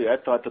 basically, I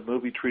thought the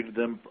movie treated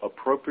them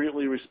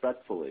appropriately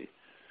respectfully.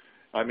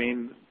 I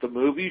mean, the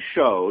movie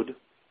showed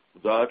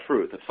the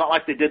truth. It's not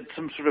like they did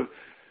some sort of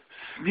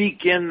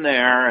sneak in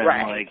there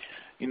and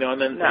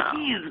and then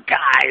these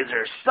guys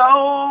are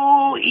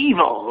so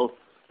evil.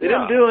 They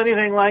didn't do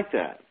anything like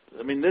that.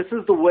 I mean, this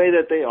is the way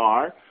that they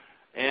are.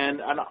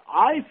 And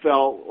I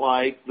felt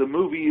like the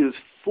movie is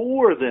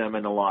for them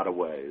in a lot of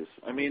ways.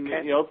 I mean,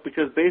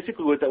 because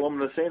basically what that woman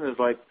was saying is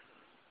like,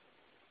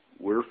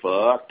 we're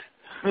fucked.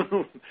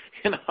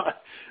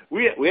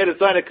 We had to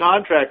sign a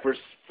contract for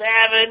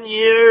 7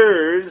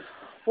 years.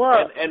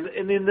 Well, and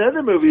in the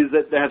other movies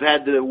that have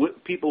had the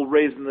people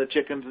raising the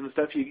chickens and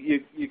stuff,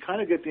 you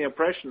kind of get the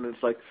impression that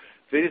it's like,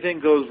 if anything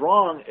goes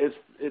wrong, it's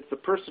the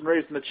person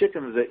raising the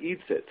chickens that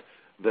eats it.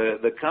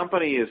 The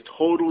company is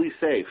totally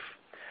safe.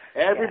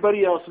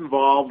 Everybody else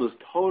involved is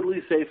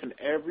totally safe in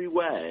every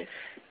way.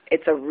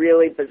 It's a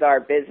really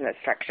bizarre business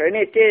structure, and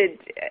it did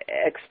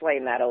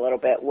explain that a little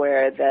bit,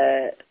 where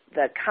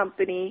the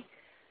company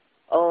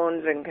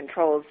owns and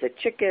controls the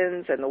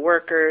chickens and the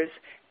workers.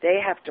 They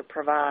have to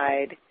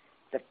provide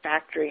the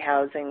factory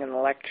housing and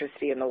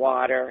electricity and the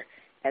water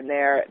and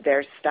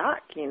their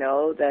stock.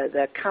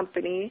 The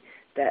company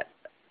that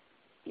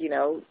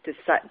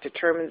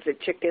determines the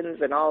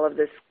chickens and all of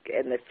this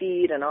and the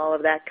feed and all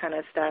of that kind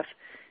of stuff.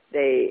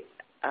 They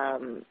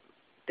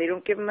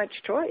don't give them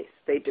much choice.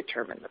 They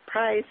determine the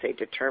price. They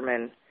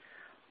determine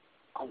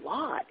a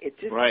lot. It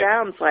just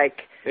sounds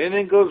like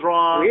anything goes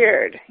wrong,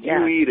 weird.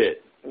 You eat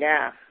it.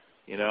 Yeah.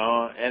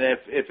 And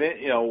if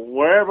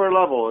wherever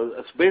level,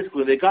 it's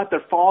basically they got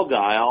their fall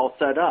guy all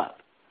set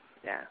up.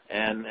 Yeah.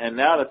 And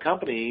now the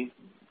company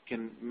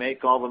can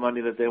make all the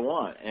money that they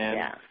want.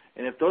 And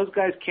if those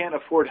guys can't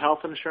afford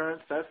health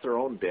insurance, that's their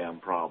own damn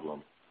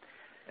problem.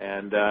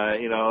 And,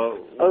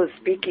 Oh,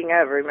 speaking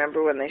of,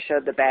 remember when they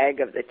showed the bag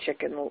of the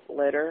chicken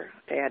litter?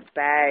 They had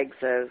bags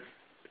of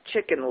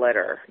chicken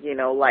litter,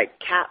 like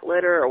cat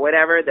litter or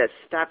whatever, the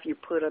stuff you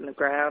put on the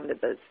ground at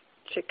the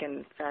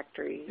chicken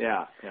factory.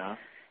 Yeah.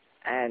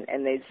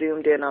 And they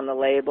zoomed in on the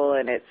label,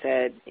 and it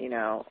said,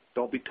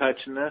 don't be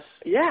touching this.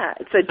 Yeah,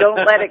 it said, don't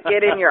let it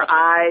get in your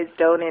eyes,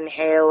 don't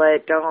inhale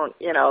it, don't,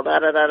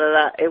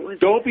 da-da-da-da-da. It was...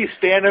 Don't be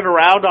standing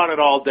around on it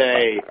all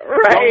day.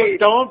 Right.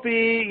 Don't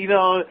be,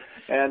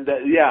 And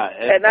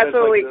and that's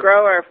what we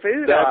grow our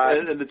food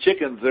on. And the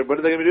chickens, what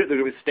are they going to do? They're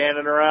going to be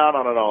standing around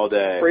on it all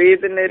day,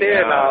 breathing it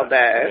in all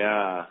day.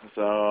 Yeah.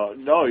 So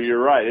no,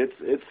 you're right.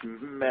 It's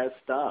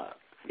messed up.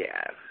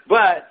 Yeah.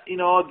 But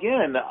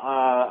again,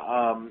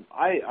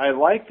 I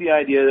like the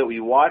idea that we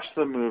watch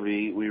the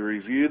movie, we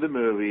review the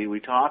movie, we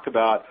talk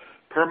about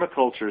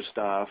permaculture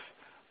stuff.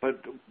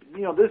 But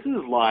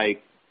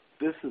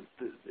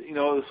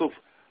so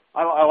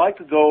I like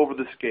to go over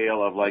the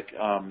scale of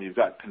you've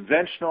got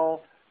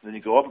conventional, then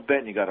you go up a bit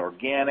and you got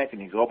organic,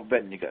 and you go up a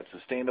bit and you got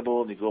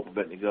sustainable, and you go up a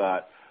bit and you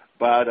got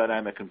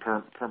biodynamic and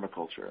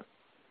permaculture.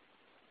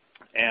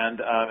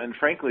 And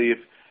frankly,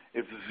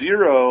 if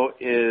 0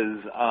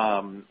 is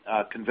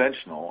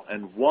conventional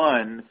and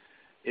 1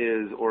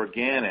 is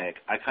organic,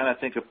 I kind of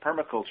think of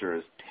permaculture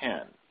as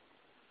 10.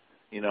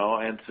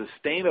 And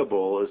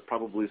sustainable is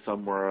probably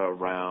somewhere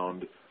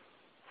around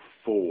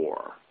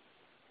 4.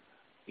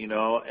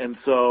 And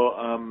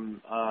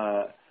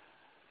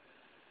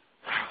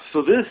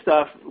so this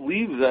stuff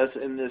leaves us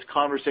in this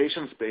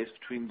conversation space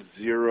between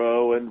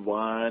 0 and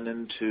 1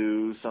 and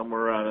 2,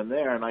 somewhere around in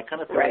there. And I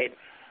kind of feel like,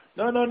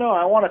 no,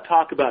 I want to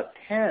talk about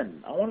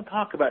 10. I want to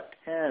talk about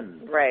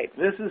 10. Right.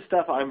 This is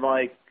stuff I'm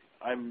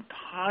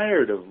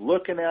tired of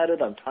looking at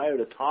it. I'm tired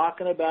of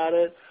talking about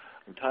it.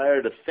 I'm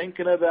tired of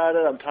thinking about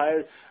it. I'm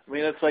tired. I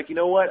mean, it's like, you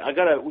know what?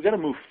 We gotta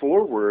move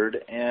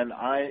forward, and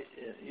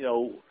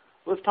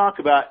let's talk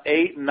about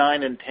 8,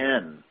 9, and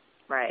 10.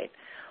 Right.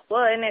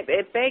 Well, and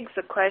it begs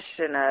the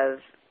question of,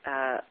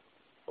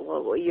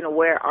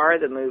 where are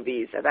the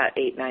movies about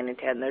 8, 9, and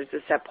 10? There's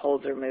the Sepp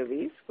Holzer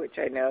movies, which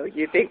I know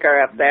you think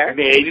are up there.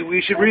 Maybe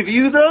we should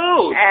review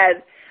those.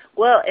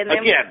 And then,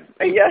 again,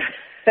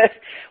 yeah,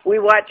 we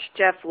watched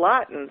Jeff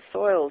Lawton's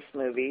Soils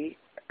movie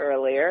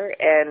earlier,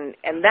 and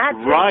that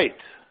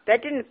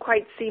didn't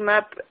quite seem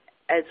up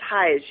as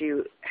high as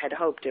you had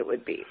hoped it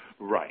would be.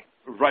 Right,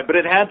 but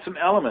it had some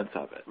elements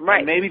of it. Right.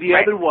 And maybe the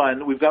other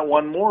one, we've got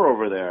one more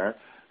over there.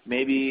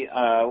 Maybe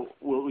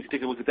we can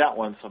take a look at that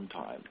one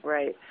sometime.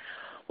 Right.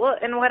 Well,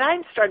 and what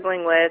I'm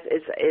struggling with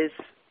is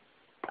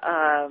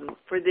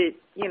for the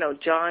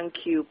John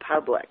Q.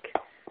 public.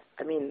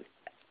 I mean,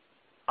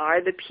 are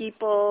the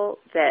people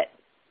that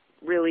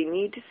really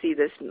need to see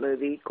this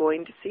movie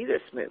going to see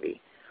this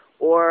movie?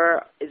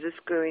 Or is this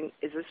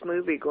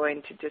movie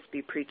going to just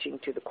be preaching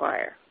to the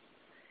choir?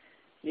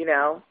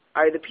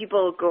 Are the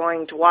people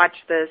going to watch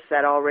this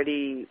that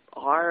already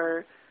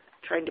are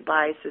trying to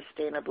buy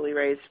sustainably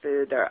raised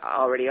food? They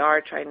already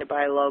are trying to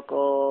buy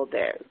local.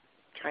 They're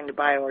trying to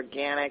buy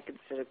organic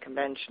instead of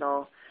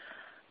conventional.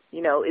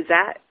 Is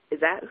that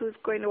who's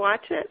going to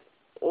watch it?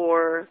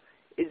 Or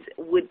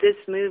would this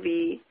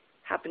movie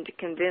happen to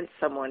convince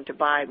someone to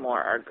buy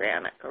more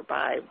organic or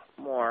buy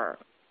more,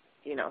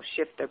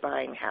 shift their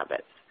buying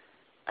habits?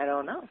 I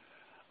don't know.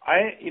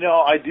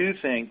 I do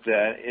think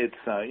that it's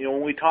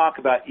when we talk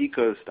about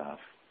eco stuff.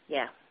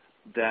 Yeah.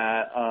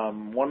 That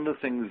one of the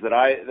things that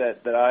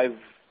I've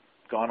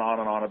gone on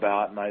and on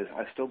about, and I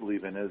still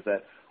believe in, is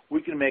that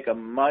we can make a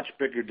much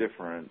bigger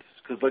difference.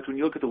 Because when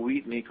you look at the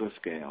Wheaton eco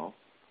scale,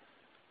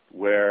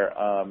 where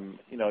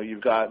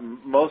you've got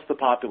most of the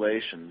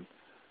population,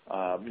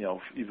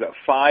 you've got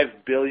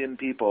 5 billion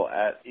people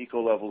at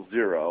eco level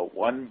 0,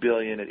 1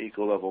 billion at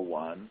eco level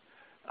 1,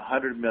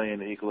 100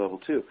 million at eco level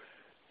 2.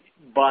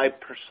 By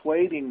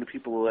persuading the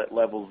people at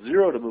level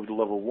 0 to move to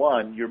level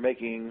 1, you're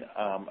making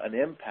an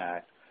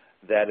impact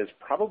that is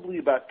probably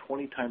about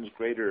 20 times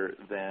greater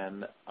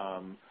than,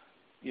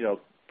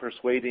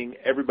 persuading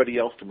everybody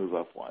else to move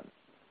up 1.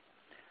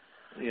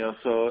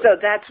 So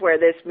that's where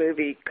this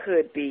movie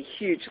could be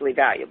hugely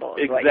valuable.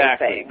 Is exactly. What you're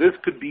saying. This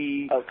could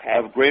be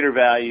of greater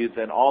value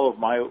than all of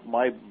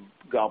my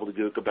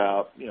gobbledygook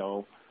about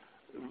the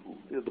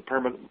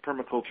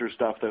permaculture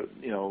stuff, that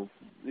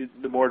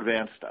the more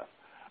advanced stuff.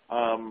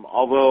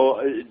 Although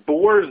it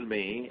bores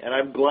me, and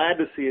I'm glad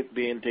to see it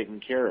being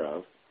taken care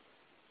of.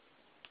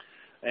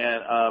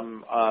 And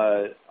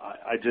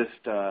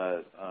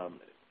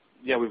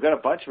we've got a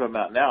bunch of them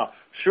out now.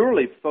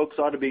 Surely folks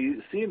ought to be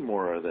seeing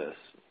more of this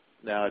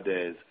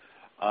nowadays.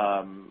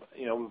 How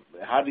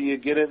do you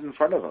get it in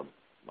front of them?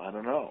 I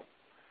don't know.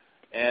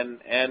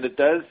 And it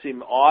does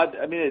seem odd.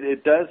 I mean,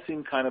 it does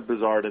seem kind of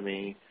bizarre to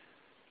me.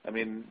 I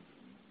mean,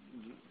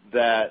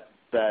 that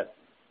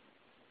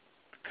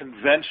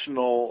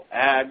conventional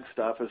ag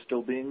stuff is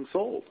still being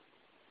sold.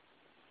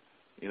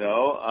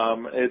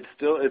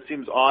 It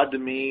seems odd to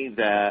me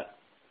that,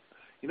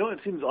 it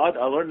seems odd.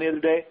 I learned the other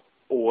day,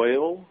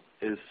 oil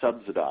is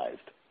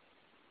subsidized.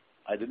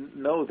 I didn't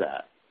know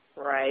that.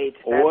 Right.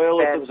 Oil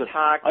is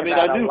subsidized. I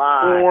knew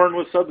corn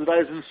was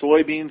subsidized and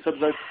soybeans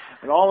subsidized,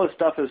 and all this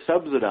stuff is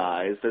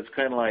subsidized. That's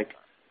kind of like,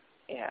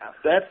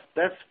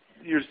 that's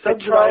you're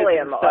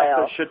subsidizing stuff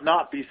that should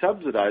not be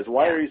subsidized.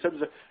 Why are you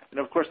subsidizing? And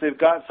of course, they've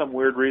got some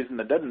weird reason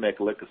that doesn't make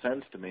a lick of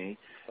sense to me.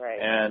 Right.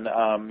 And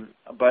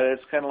but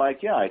it's kind of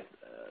like,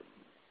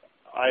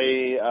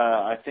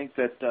 I think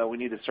that we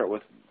need to start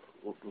with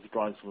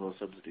withdrawing some of those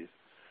subsidies.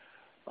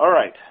 All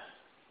right.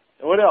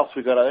 What else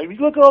we got? I mean,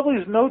 look at all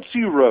these notes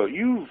you wrote.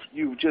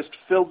 You've just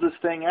filled this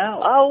thing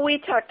out. Oh, we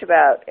talked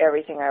about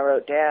everything I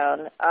wrote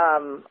down.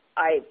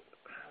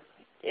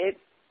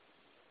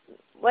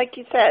 Like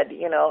you said,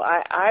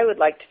 I would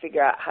like to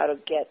figure out how to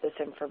get this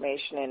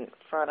information in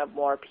front of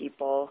more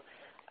people,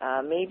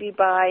 maybe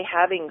by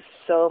having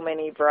so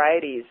many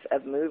varieties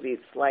of movies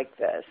like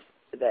this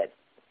that,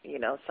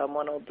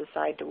 someone will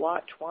decide to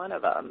watch one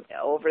of them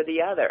over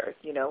the other,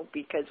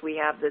 because we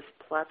have this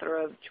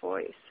plethora of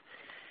choice,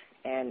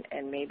 and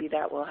maybe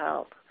that will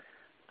help.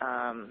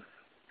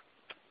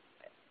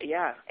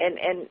 Yeah,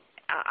 and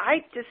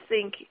I just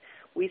think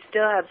we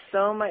still have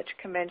so much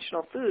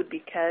conventional food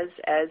because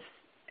as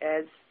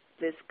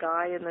this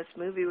guy in this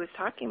movie was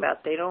talking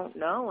about, they don't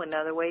know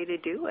another way to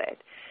do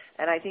it.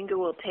 And I think it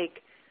will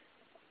take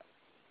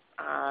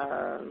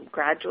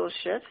gradual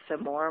shifts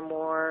and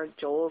more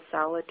Joel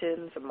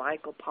Salatins and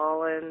Michael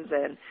Pollins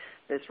and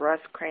this Russ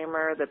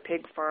Kramer, the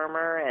pig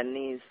farmer, and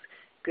these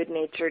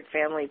good-natured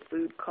family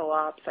food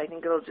co-ops. I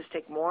think it'll just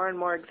take more and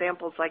more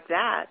examples like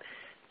that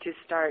to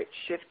start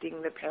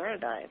shifting the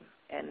paradigm.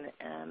 And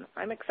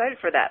I'm excited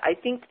for that. I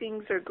think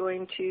things are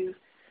going to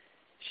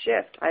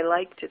shift. I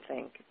like to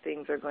think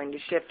things are going to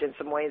shift in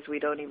some ways we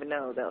don't even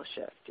know they'll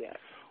shift yet.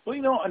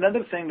 Well,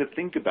 another thing to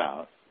think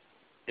about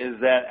is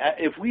that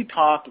if we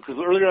talk, because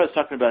earlier I was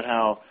talking about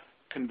how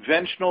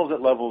conventional is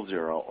at level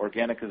 0,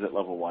 organic is at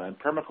level 1, and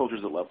permaculture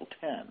is at level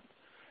 10.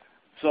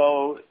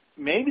 So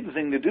maybe the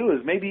thing to do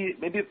is maybe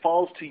it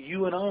falls to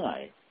you and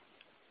I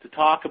to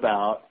talk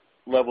about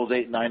levels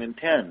 8, 9, and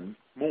 10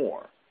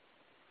 more.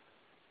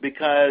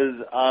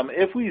 Because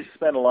if we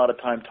spend a lot of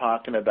time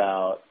talking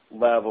about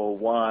level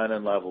 1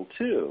 and level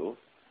 2,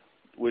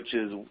 which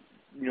is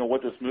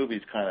what this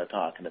movie's kind of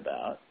talking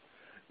about,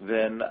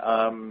 then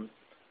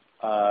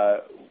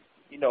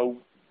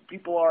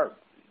people are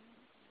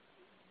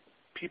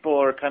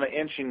kind of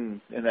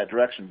inching in that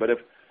direction. But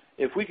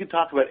if we could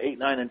talk about 8,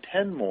 9, and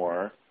 10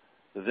 more,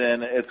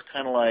 then it's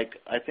kind of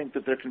like I think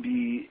that there can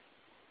be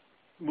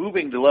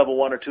moving to level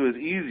 1 or 2 is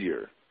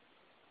easier.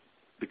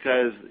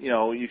 Because,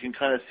 you can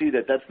kind of see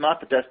that that's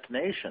not the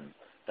destination.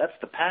 That's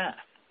the path.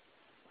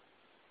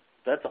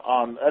 That's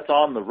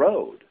on the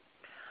road.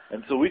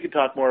 And so we could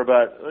talk more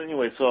about,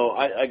 anyway, so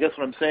I guess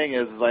what I'm saying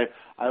is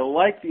I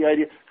like the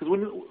idea, because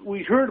when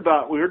we heard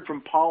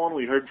from Pollan,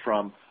 we heard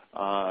from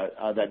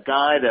that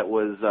guy that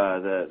was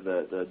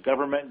the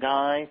government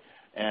guy,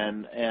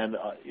 and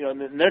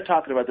they're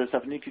talking about this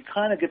stuff, and you could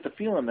kind of get the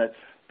feeling that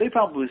they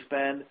probably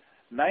spend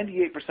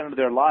 98% of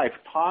their life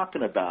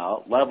talking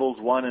about levels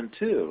 1 and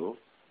 2,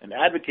 and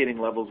advocating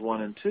levels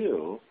 1 and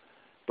 2,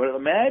 but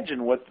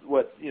imagine what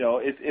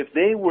if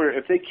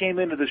they came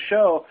into the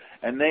show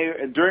and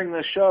during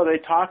the show they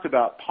talked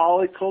about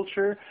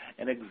polyculture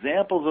and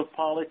examples of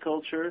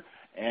polyculture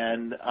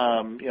and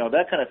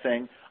that kind of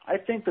thing. I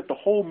think that the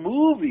whole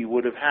movie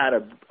would have had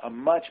a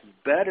much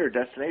better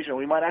destination.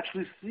 We might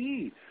actually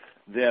see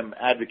them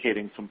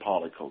advocating some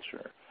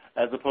polyculture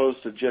as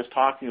opposed to just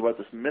talking about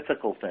this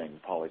mythical thing,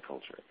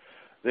 polyculture.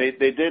 They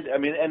did. I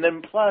mean, and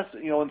then plus,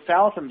 when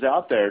Salatin's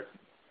out there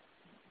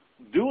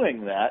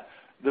doing that,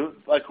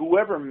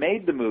 whoever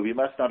made the movie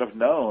must not have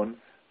known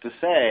to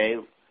say,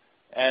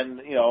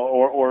 and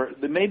or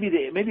maybe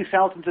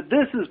Salatin said,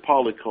 "This is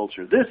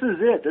polyculture. This is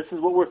it. This is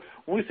what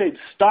when we say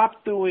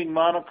stop doing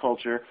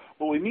monoculture,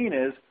 what we mean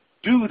is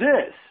do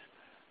this."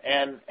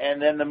 And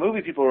then the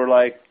movie people were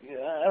like,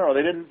 I don't know,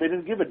 they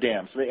didn't give a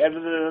damn, so they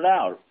edited it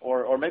out,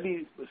 or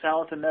maybe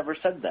Salatin never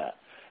said that.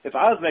 If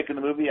I was making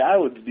the movie, I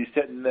would be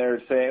sitting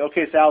there saying,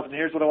 "Okay, Salatin,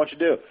 here's what I want you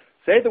to do: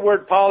 say the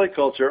word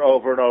polyculture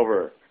over and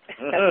over."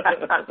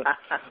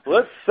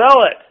 Let's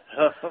sell it.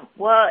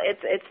 Well,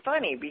 it's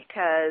funny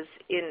because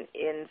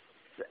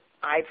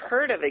I've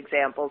heard of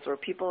examples where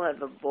people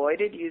have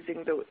avoided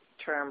using the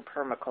term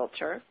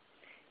permaculture,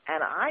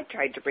 and I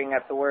tried to bring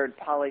up the word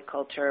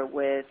polyculture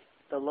with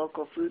the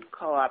local food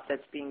co-op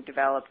that's being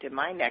developed in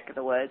my neck of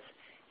the woods,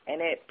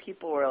 and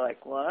people were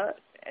like, "What?"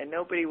 And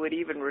nobody would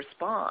even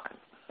respond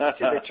to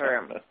the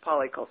term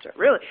polyculture.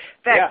 Really.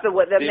 In fact,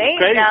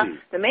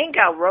 the main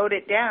gal wrote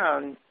it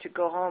down to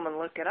go home and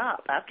look it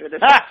up after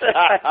this.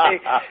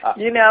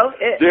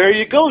 There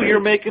you go. You're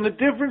making a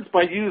difference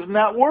by using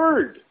that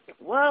word.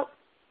 Well,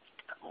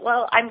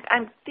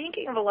 I'm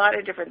thinking of a lot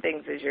of different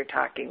things as you're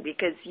talking,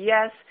 because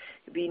yes,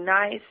 it'd be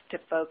nice to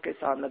focus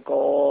on the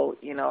goal,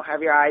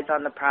 have your eyes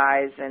on the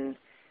prize and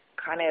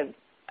kind of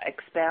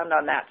expound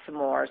on that some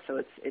more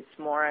so it's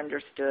more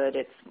understood,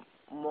 it's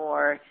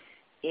more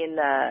in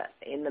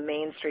the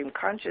mainstream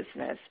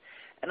consciousness.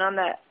 And on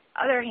the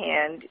other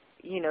hand,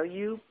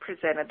 you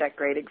presented that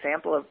great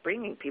example of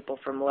bringing people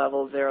from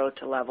level 0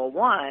 to level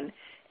 1,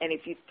 and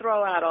if you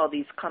throw out all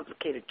these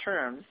complicated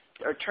terms,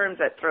 or terms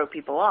that throw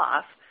people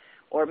off,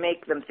 or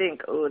make them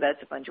think, oh,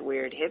 that's a bunch of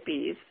weird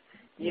hippies,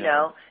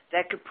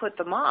 that could put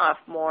them off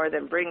more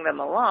than bring them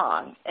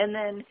along. And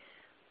then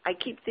I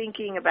keep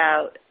thinking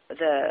about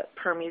the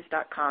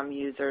Permies.com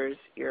users,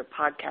 your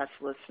podcast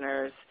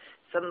listeners,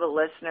 some of the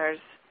listeners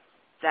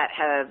that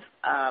have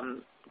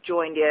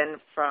joined in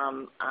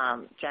from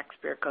Jack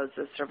Spirko's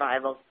The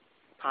Survival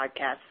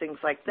podcasts, things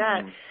like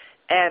that.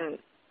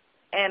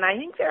 And I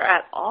think they're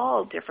at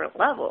all different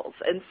levels,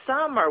 and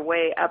some are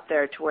way up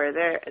there to where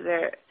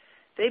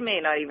they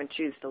may not even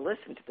choose to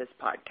listen to this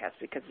podcast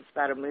because it's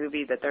about a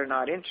movie that they're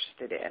not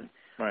interested in.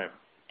 Right.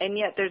 And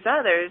yet there's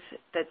others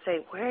that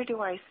say, where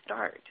do I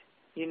start?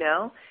 You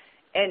know?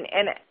 And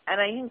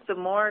I think the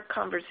more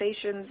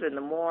conversations and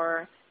the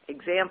more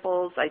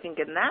examples, I think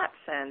in that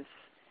sense,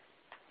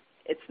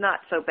 it's not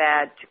so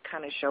bad to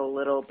kind of show a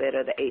little bit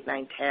of the 8,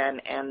 9, 10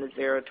 and the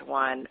 0 to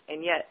 1.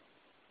 And yet,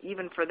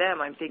 even for them,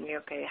 I'm thinking,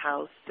 okay,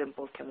 how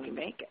simple can we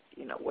make it?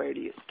 You know, where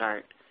do you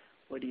start?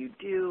 What do you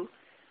do?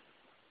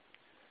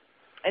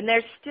 And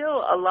there's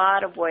still a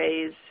lot of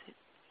ways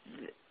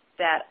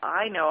that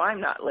I know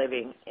I'm not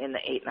living in the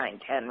 8, 9,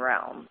 10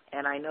 realm.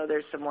 And I know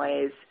there's some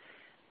ways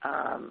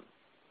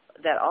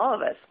that all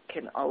of us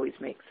can always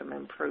make some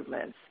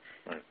improvements.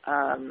 Right.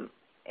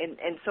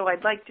 And so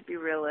I'd like to be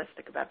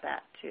realistic about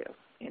that, too,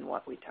 in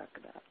what we talk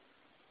about.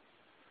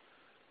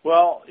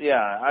 Well,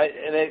 yeah,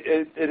 and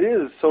it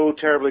is so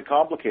terribly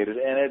complicated,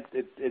 and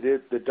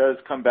it does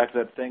come back to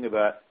that thing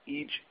about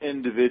each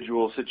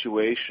individual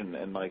situation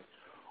and, like,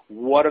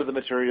 what are the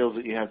materials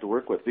that you have to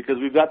work with? Because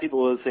we've got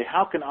people that say,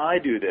 how can I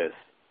do this?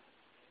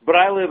 But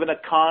I live in a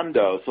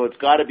condo, so it's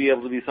got to be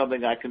able to be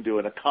something I can do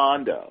in a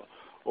condo.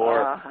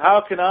 Or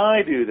how can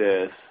I do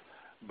this?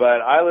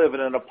 But I live in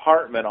an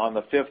apartment on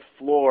the 5th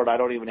floor, and I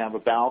don't even have a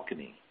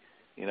balcony.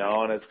 You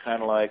know, and it's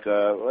kind of like,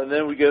 and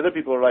then we get other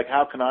people who are like,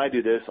 how can I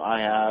do this?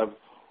 I have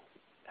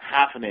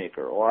half an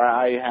acre, or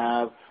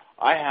I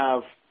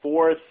have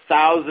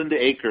 4,000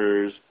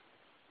 acres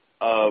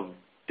of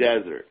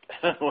desert.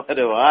 What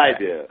do I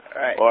do?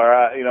 Right.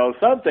 Or you know,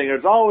 something.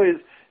 There's always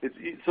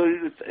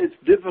it's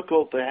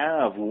difficult to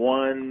have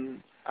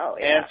one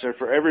answer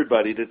for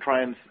everybody to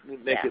try and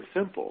make it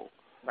simple.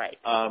 Right.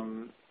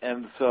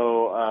 And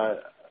so.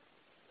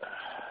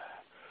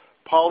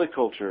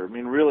 Polyculture, I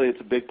mean, really, it's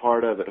a big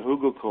part of it.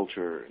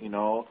 Hugelkultur, you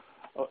know.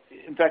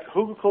 In fact,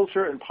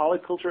 Hugelkultur and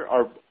polyculture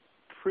are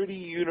pretty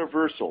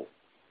universal.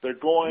 They're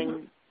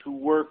going to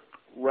work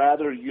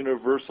rather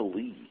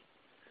universally.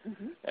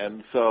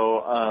 And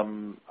so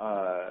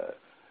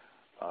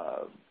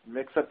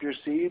mix up your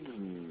seeds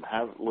and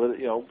have,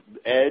 you know,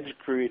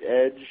 create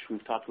edge.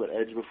 We've talked about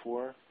edge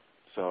before.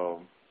 So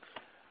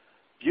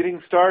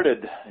getting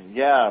started,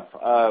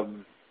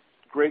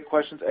 great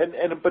questions,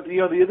 but you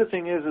know the other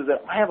thing is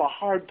that I have a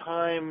hard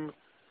time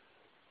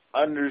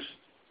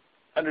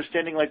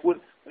understanding like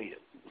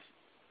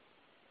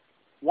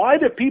why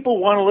do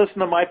people want to listen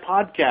to my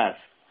podcast?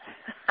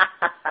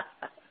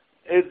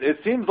 It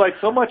seems like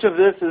so much of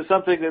this is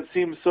something that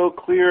seems so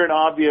clear and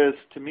obvious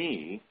to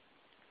me,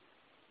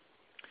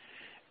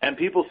 and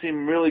people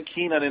seem really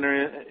keen on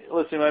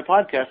listening to my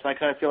podcast, and I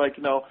kind of feel like,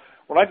 you know,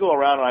 when I go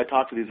around and I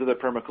talk to these other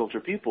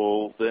permaculture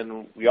people,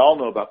 then we all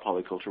know about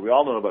polyculture, we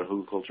all know about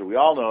hugelkultur, we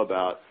all know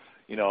about,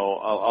 you know,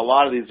 a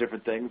lot of these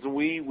different things, and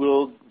we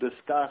will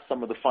discuss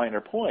some of the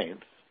finer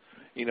points.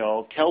 You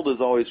know, Kelda's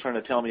always trying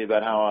to tell me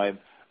about how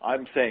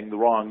I'm saying the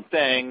wrong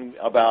thing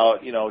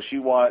about, you know, she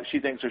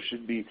thinks there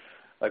should be,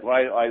 like when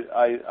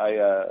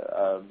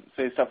I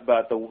say stuff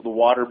about the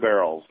water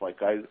barrels,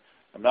 like I'm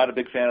not a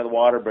big fan of the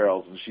water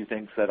barrels, and she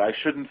thinks that I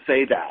shouldn't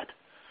say that.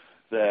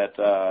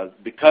 That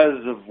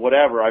because of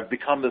whatever, I've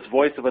become this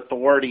voice of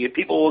authority, and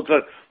people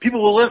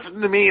will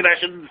listen to me, and I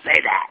shouldn't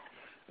say that.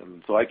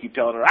 And so I keep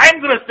telling her,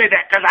 I'm going to say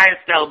that because I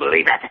still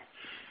believe it.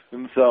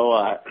 And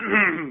so,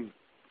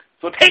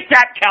 so take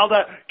that,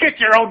 Kelda. Get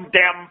your own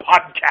damn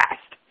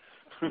podcast.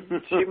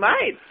 She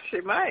might.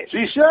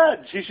 She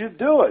should. She should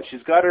do it.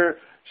 She's got her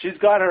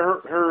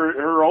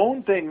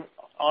own thing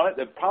on it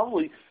that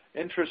probably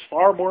interests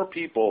far more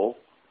people.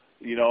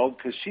 You know,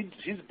 because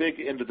she's big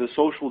into the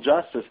social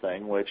justice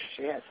thing, which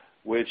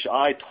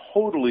I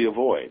totally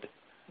avoid,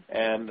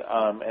 and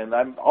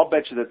I'll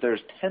bet you that there's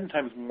 10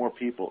 times more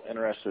people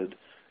interested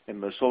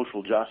in the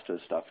social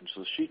justice stuff, and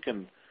so she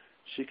can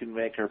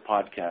make her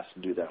podcast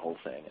and do that whole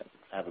thing and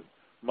have a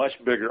much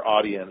bigger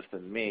audience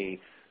than me,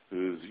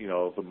 who's, you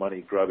know, the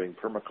money grubbing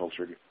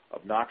permaculture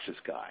obnoxious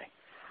guy.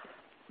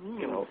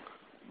 You know,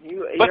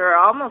 you're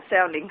almost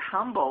sounding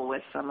humble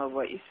with some of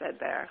what you said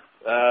there.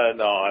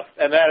 No,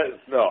 and that is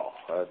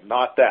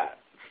not that.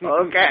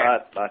 Okay,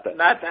 not that.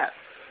 Not that.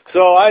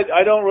 So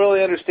I don't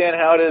really understand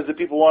how it is that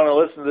people want to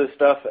listen to this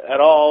stuff at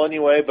all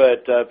anyway,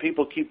 but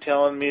people keep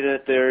telling me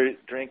that they're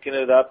drinking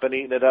it up and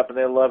eating it up and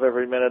they love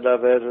every minute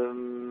of it.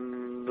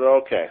 And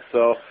okay,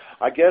 so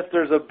I guess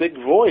there's a big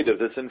void of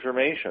this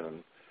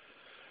information.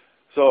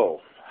 So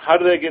how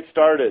do they get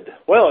started?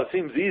 Well, it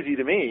seems easy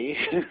to me.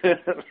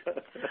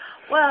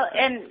 Well,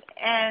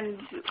 and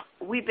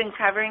we've been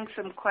covering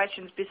some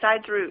questions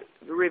besides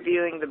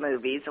reviewing the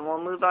movies, and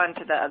we'll move on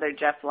to the other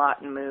Geoff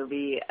Lawton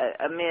movie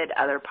amid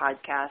other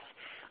podcasts.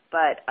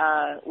 But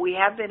we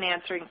have been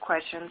answering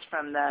questions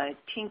from the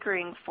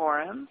Tinkering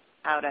Forum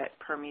out at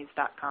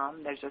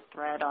Permies.com. There's a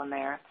thread on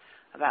there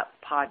about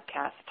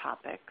podcast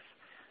topics.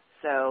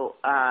 So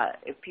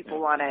if people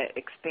want to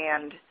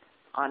expand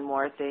on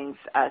more things,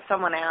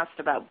 someone asked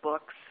about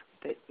books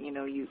that,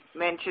 you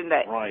mentioned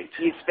that Right.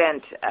 you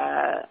spent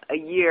a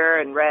year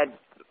and read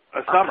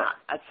a summer.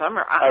 A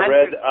summer. I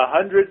read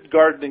 100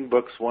 gardening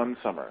books one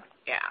summer.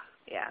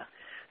 Yeah.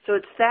 So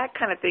it's that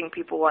kind of thing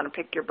people want to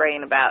pick your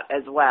brain about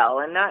as well,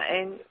 and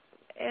I'm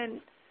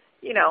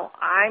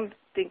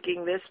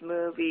thinking this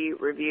movie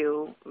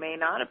review may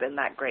not have been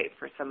that great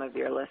for some of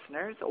your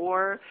listeners,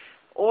 or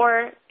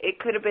it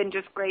could have been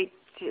just great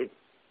to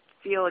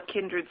feel a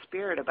kindred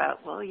spirit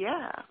about, well,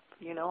 yeah,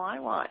 I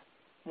want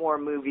more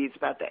movies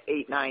about the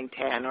 8, 9,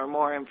 10, or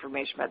more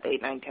information about the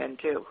 8, 9, 10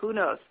 too. Who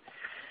knows?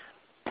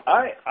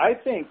 I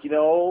think,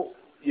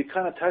 you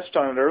kind of touched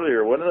on it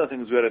earlier. One of the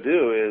things we got to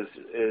do is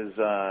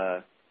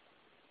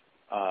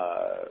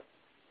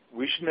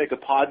we should make a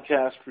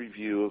podcast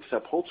review of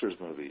Sepp Holzer's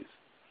movies.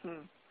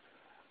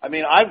 I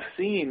mean,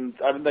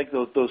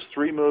 those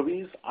 3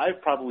 movies,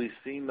 I've probably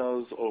seen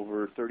those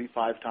over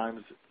 35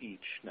 times each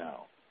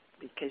now.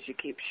 Because you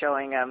keep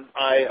showing them.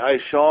 I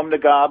show them to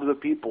gobs of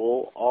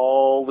people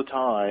all the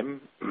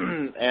time,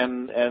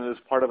 and as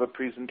part of a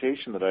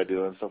presentation that I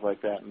do and stuff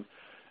like that.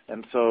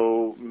 And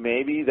so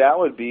maybe that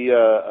would be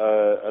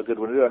a good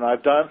one to do. And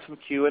I've done some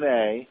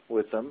Q&A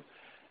with them,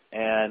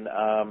 and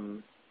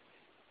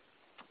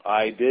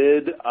I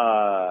did.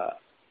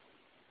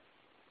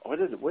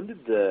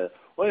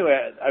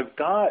 Anyway, I've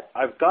got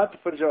the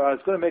footage. I was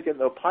going to make it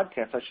into a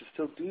podcast. I should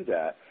still do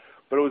that,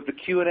 but it was the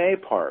Q&A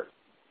part.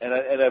 And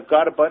I've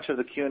got a bunch of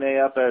the Q&A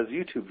up as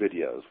YouTube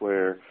videos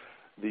where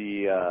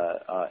the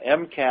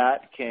MCAT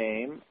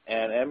came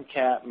and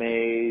MCAT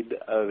made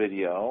a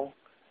video,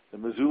 the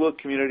Missoula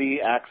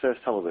Community Access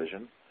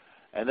Television,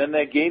 and then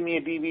they gave me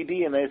a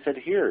DVD and they said,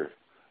 here,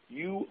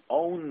 you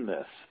own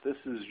this. This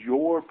is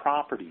your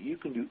property. You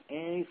can do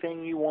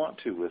anything you want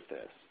to with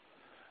this.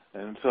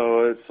 And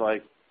so it's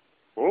like,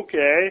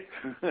 okay.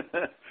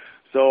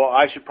 So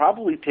I should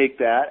probably take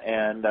that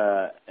and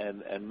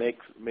make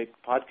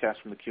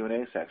podcasts from the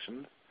Q&A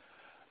section.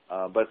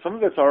 But some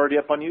of it's already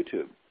up on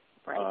YouTube.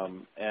 Right.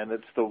 And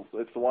it's the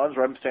ones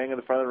where I'm standing in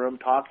the front of the room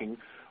talking,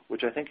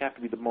 which I think have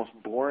to be the most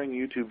boring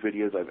YouTube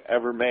videos I've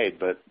ever made.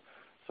 But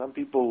some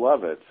people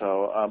love it.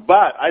 So,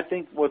 but I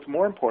think what's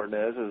more important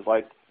is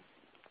like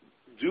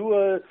do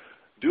a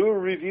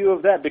review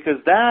of that, because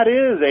that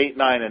is 8,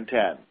 9, and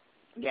 10.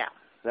 Yeah.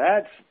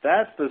 That's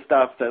the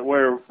stuff that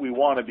where we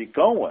want to be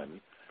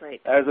going.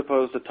 Right. As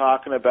opposed to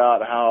talking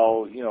about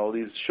how,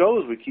 these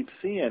shows we keep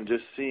seeing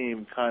just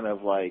seem kind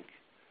of like,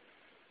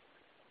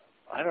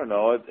 I don't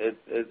know,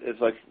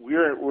 it's like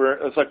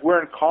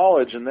we're in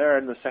college and they're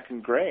in the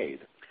 2nd grade.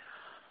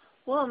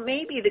 Well,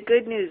 maybe the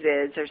good news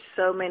is there's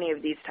so many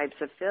of these types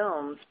of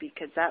films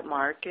because that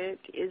market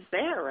is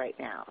there right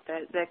now.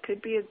 That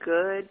could be a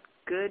good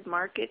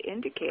market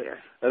indicator.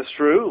 That's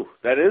true.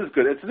 That is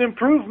good. It's an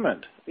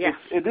improvement. Yeah.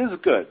 It is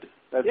good.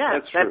 That's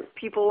true. That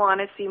people want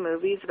to see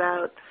movies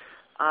about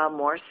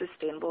more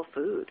sustainable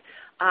food.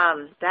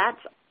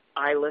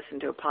 I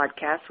listened to a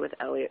podcast with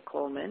Elliot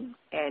Coleman,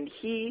 and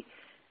he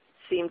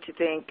seemed to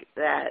think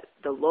that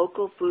the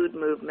local food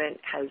movement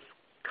has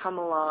come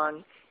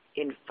along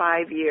in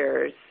 5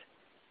 years,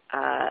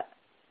 has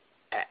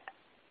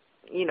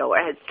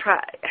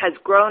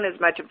grown as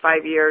much in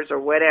 5 years or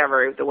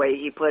whatever, the way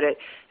he put it,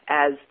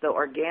 as the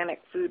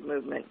organic food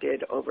movement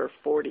did over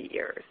 40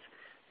 years.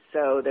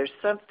 So there's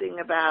something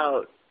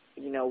about,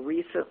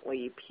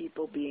 recently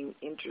people being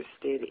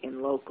interested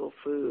in local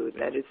food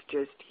that is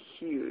just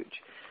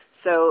huge.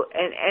 So,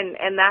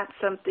 and that's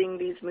something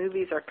these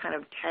movies are kind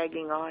of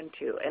tagging on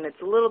to. And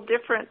it's a little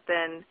different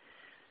than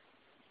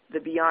the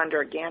Beyond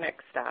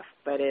Organic stuff,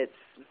 but it's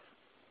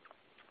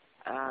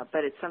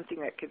something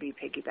that could be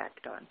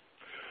piggybacked on.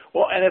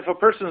 Well, and if a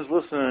person is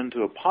listening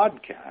to a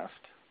podcast,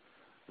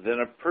 then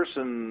a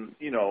person,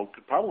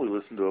 could probably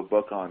listen to a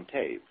book on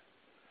tape.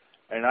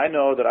 And I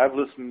know that I've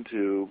listened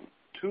to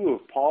 2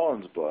 of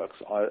Pauline's books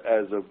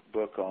as a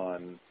book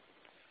on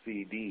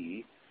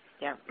CD.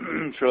 Yeah.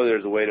 Surely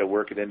there's a way to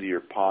work it into your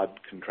pod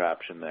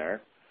contraption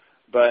there.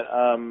 But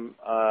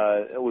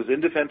it was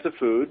In Defense of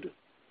Food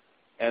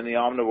and The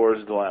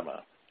Omnivore's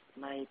Dilemma.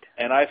 Right.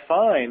 And I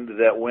find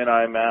that when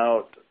I'm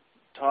out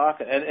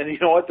talking, and you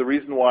know what, the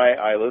reason why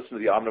I listen to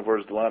The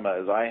Omnivore's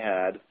Dilemma is I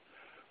had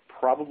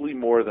probably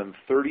more than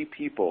 30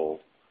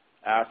 people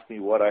ask me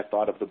what I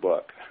thought of the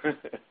book.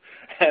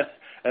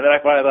 And then I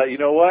finally thought, you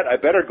know what, I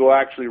better go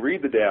actually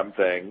read the damn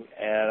thing.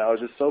 And I was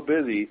just so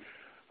busy.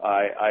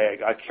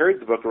 I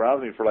carried the book around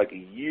with me for like a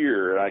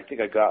year, and I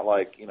think I got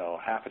like,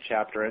 half a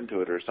chapter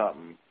into it or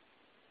something.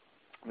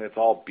 And it's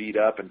all beat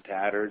up and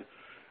tattered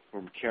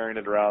from carrying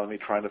it around with me,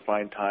 trying to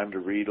find time to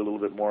read a little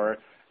bit more.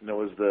 And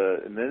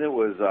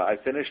I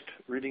finished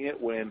reading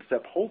it when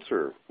Sepp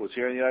Holzer was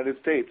here in the United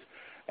States.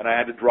 And I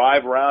had to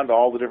drive around to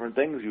all the different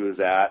things he was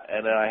at,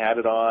 and then I had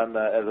it on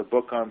as a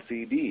book on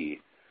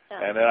CD.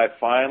 Yeah. And then I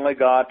finally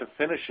got to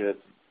finish it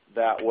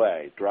that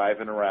way,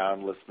 driving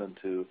around, listening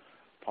to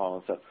Paul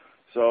and stuff.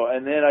 So,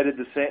 and then I did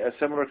a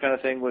similar kind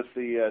of thing with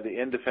the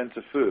In Defense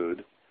of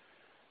Food.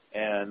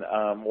 And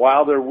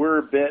while there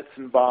were bits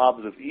and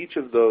bobs of each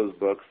of those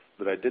books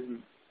that I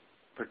didn't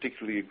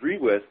particularly agree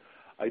with,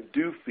 I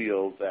do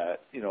feel that,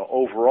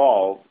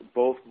 overall,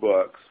 both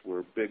books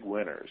were big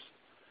winners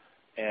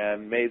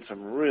and made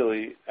some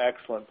really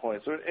excellent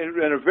points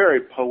in a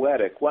very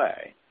poetic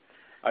way.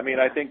 I mean,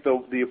 I think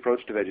the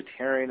approach to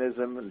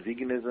vegetarianism and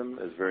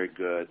veganism is very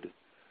good.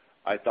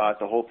 I thought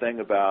the whole thing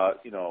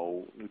about,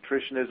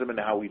 nutritionism and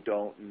how we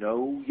don't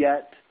know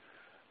yet.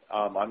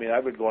 I've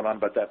been going on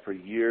about that for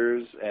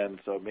years, and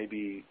so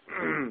maybe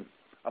I'm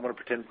going to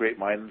pretend great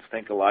minds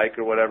think alike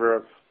or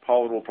whatever.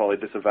 Paulin will probably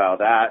disavow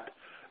that,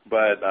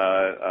 but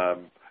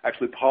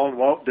actually Paulin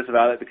won't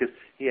disavow that because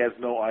he has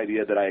no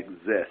idea that I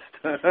exist.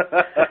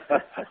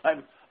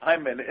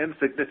 I'm an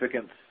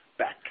insignificant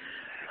speck.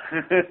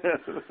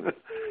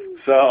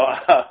 So,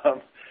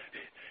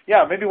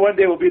 maybe one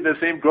day we'll be in the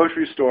same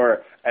grocery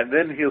store, and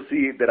then he'll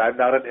see that I'm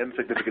not an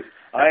insignificant.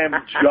 I am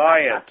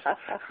giant.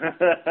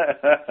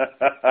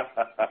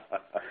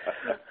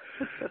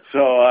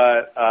 So,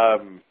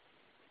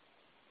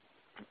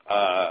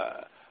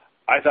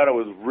 I thought it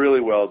was really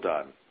well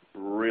done.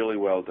 Really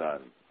well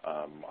done.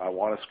 I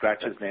want to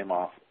scratch his name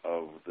off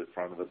of the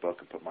front of the book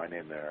and put my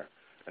name there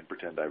and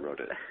pretend I wrote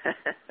it.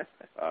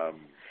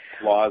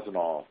 Flaws and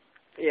all.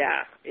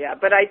 Yeah,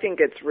 but I think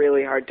it's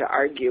really hard to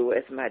argue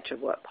with much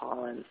of what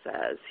Paulin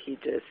says. He's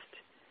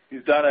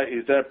done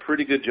a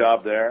pretty good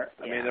job there.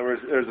 I mean,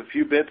 there's a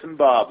few bits and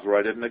bobs where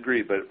I didn't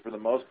agree, but for the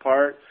most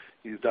part,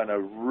 he's done a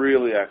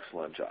really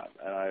excellent job.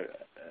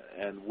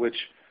 And which,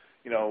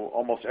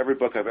 almost every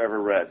book I've ever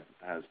read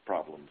has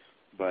problems,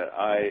 but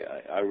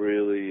I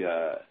really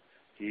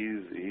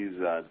he's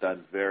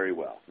done very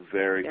well,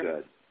 very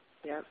good.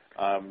 Yep.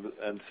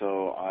 And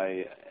so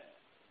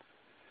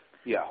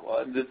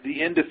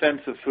the In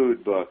Defense of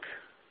Food book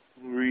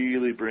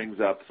really brings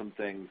up some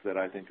things that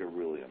I think are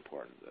really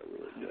important, that are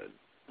really good.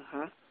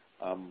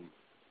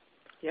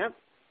 Yep.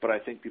 But I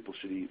think people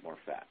should eat more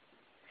fat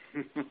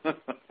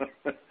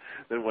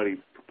than what he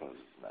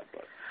proposes in that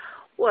book.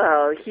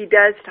 Well, he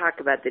does talk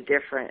about the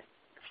different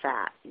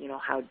fat,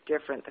 how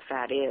different the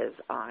fat is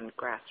on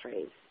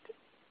grass-raised.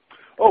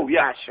 Oh,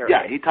 yeah.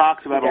 Yeah, he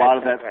talks about a lot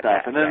of that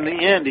stuff. And then in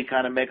the end, he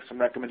kind of makes some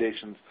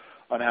recommendations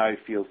on how he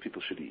feels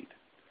people should eat.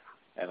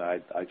 And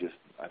I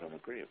don't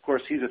agree. Of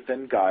course, he's a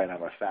thin guy and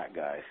I'm a fat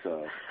guy,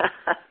 so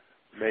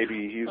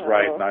maybe he's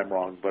right and I'm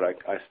wrong, but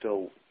I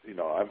still,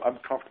 I'm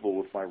comfortable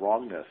with my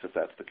wrongness if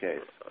that's the case.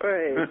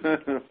 Right.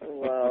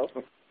 Well,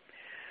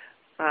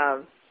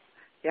 I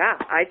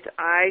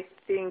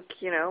think,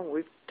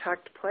 we've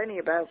talked plenty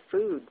about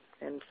food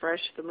and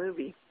Fresh the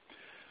movie.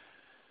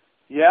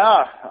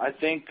 Yeah, I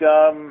think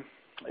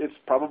it's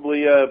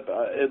probably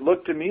it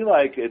looked to me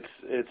like it's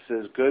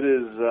as good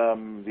as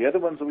the other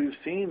ones that we've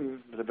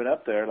seen that have been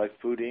up there, like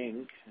Food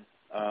Inc.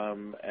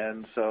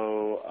 And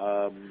so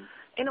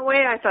in a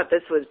way, I thought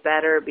this was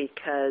better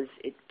because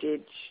it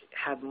did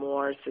have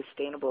more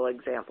sustainable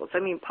examples. I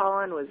mean,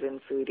 Paulin was in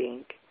Food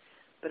Inc.,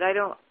 but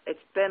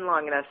it's been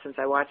long enough since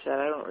I watched that.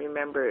 I don't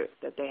remember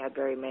that they had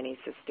very many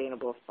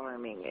sustainable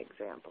farming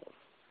examples.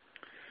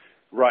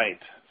 Right.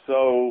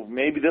 So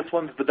maybe this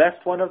one's the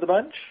best one of the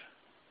bunch?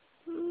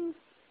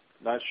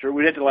 Not sure.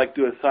 We'd have to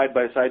do a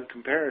side-by-side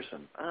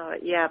comparison.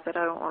 Yeah, but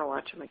I don't want to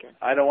watch them again.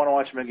 I don't want to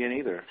watch them again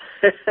either.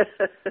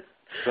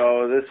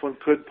 So this one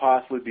could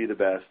possibly be the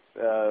best.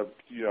 It's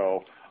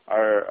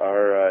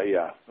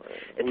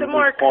a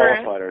more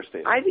current. Our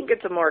statement. I think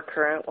it's a more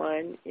current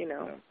one.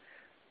 Yeah.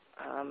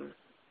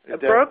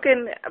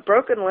 Broken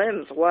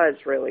Limbs was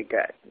really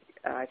good.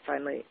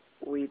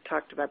 We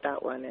talked about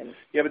that one, and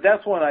but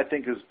that's one I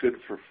think is good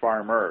for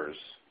farmers,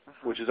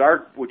 which is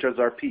our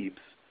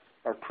peeps,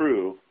 our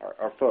crew,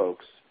 our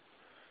folks.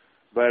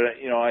 But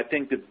I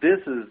think that this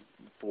is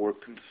for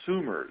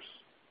consumers.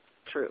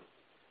 True.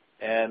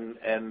 And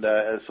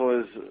so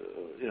is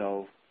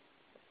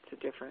it's a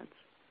difference.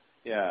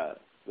 Yeah,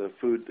 the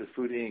Food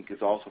Inc.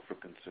 is also for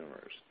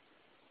consumers.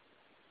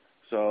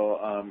 So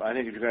I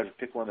think if you're going to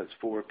pick one that's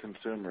for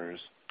consumers,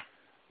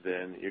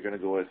 then you're going to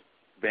go with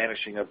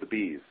Vanishing of the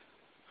Bees.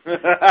 I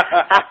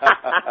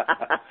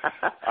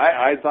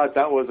thought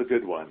that was a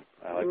good one.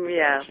 I like the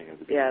Vanishing of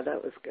the Bees. Yeah,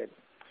 that was good.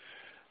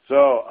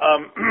 So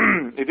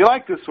if you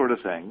like this sort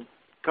of thing,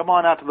 come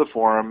on out to the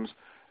forums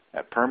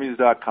at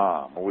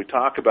Permies.com, where we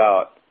talk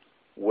about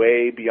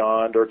way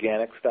beyond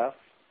organic stuff,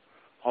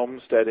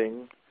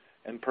 homesteading,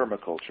 and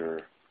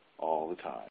permaculture all the time.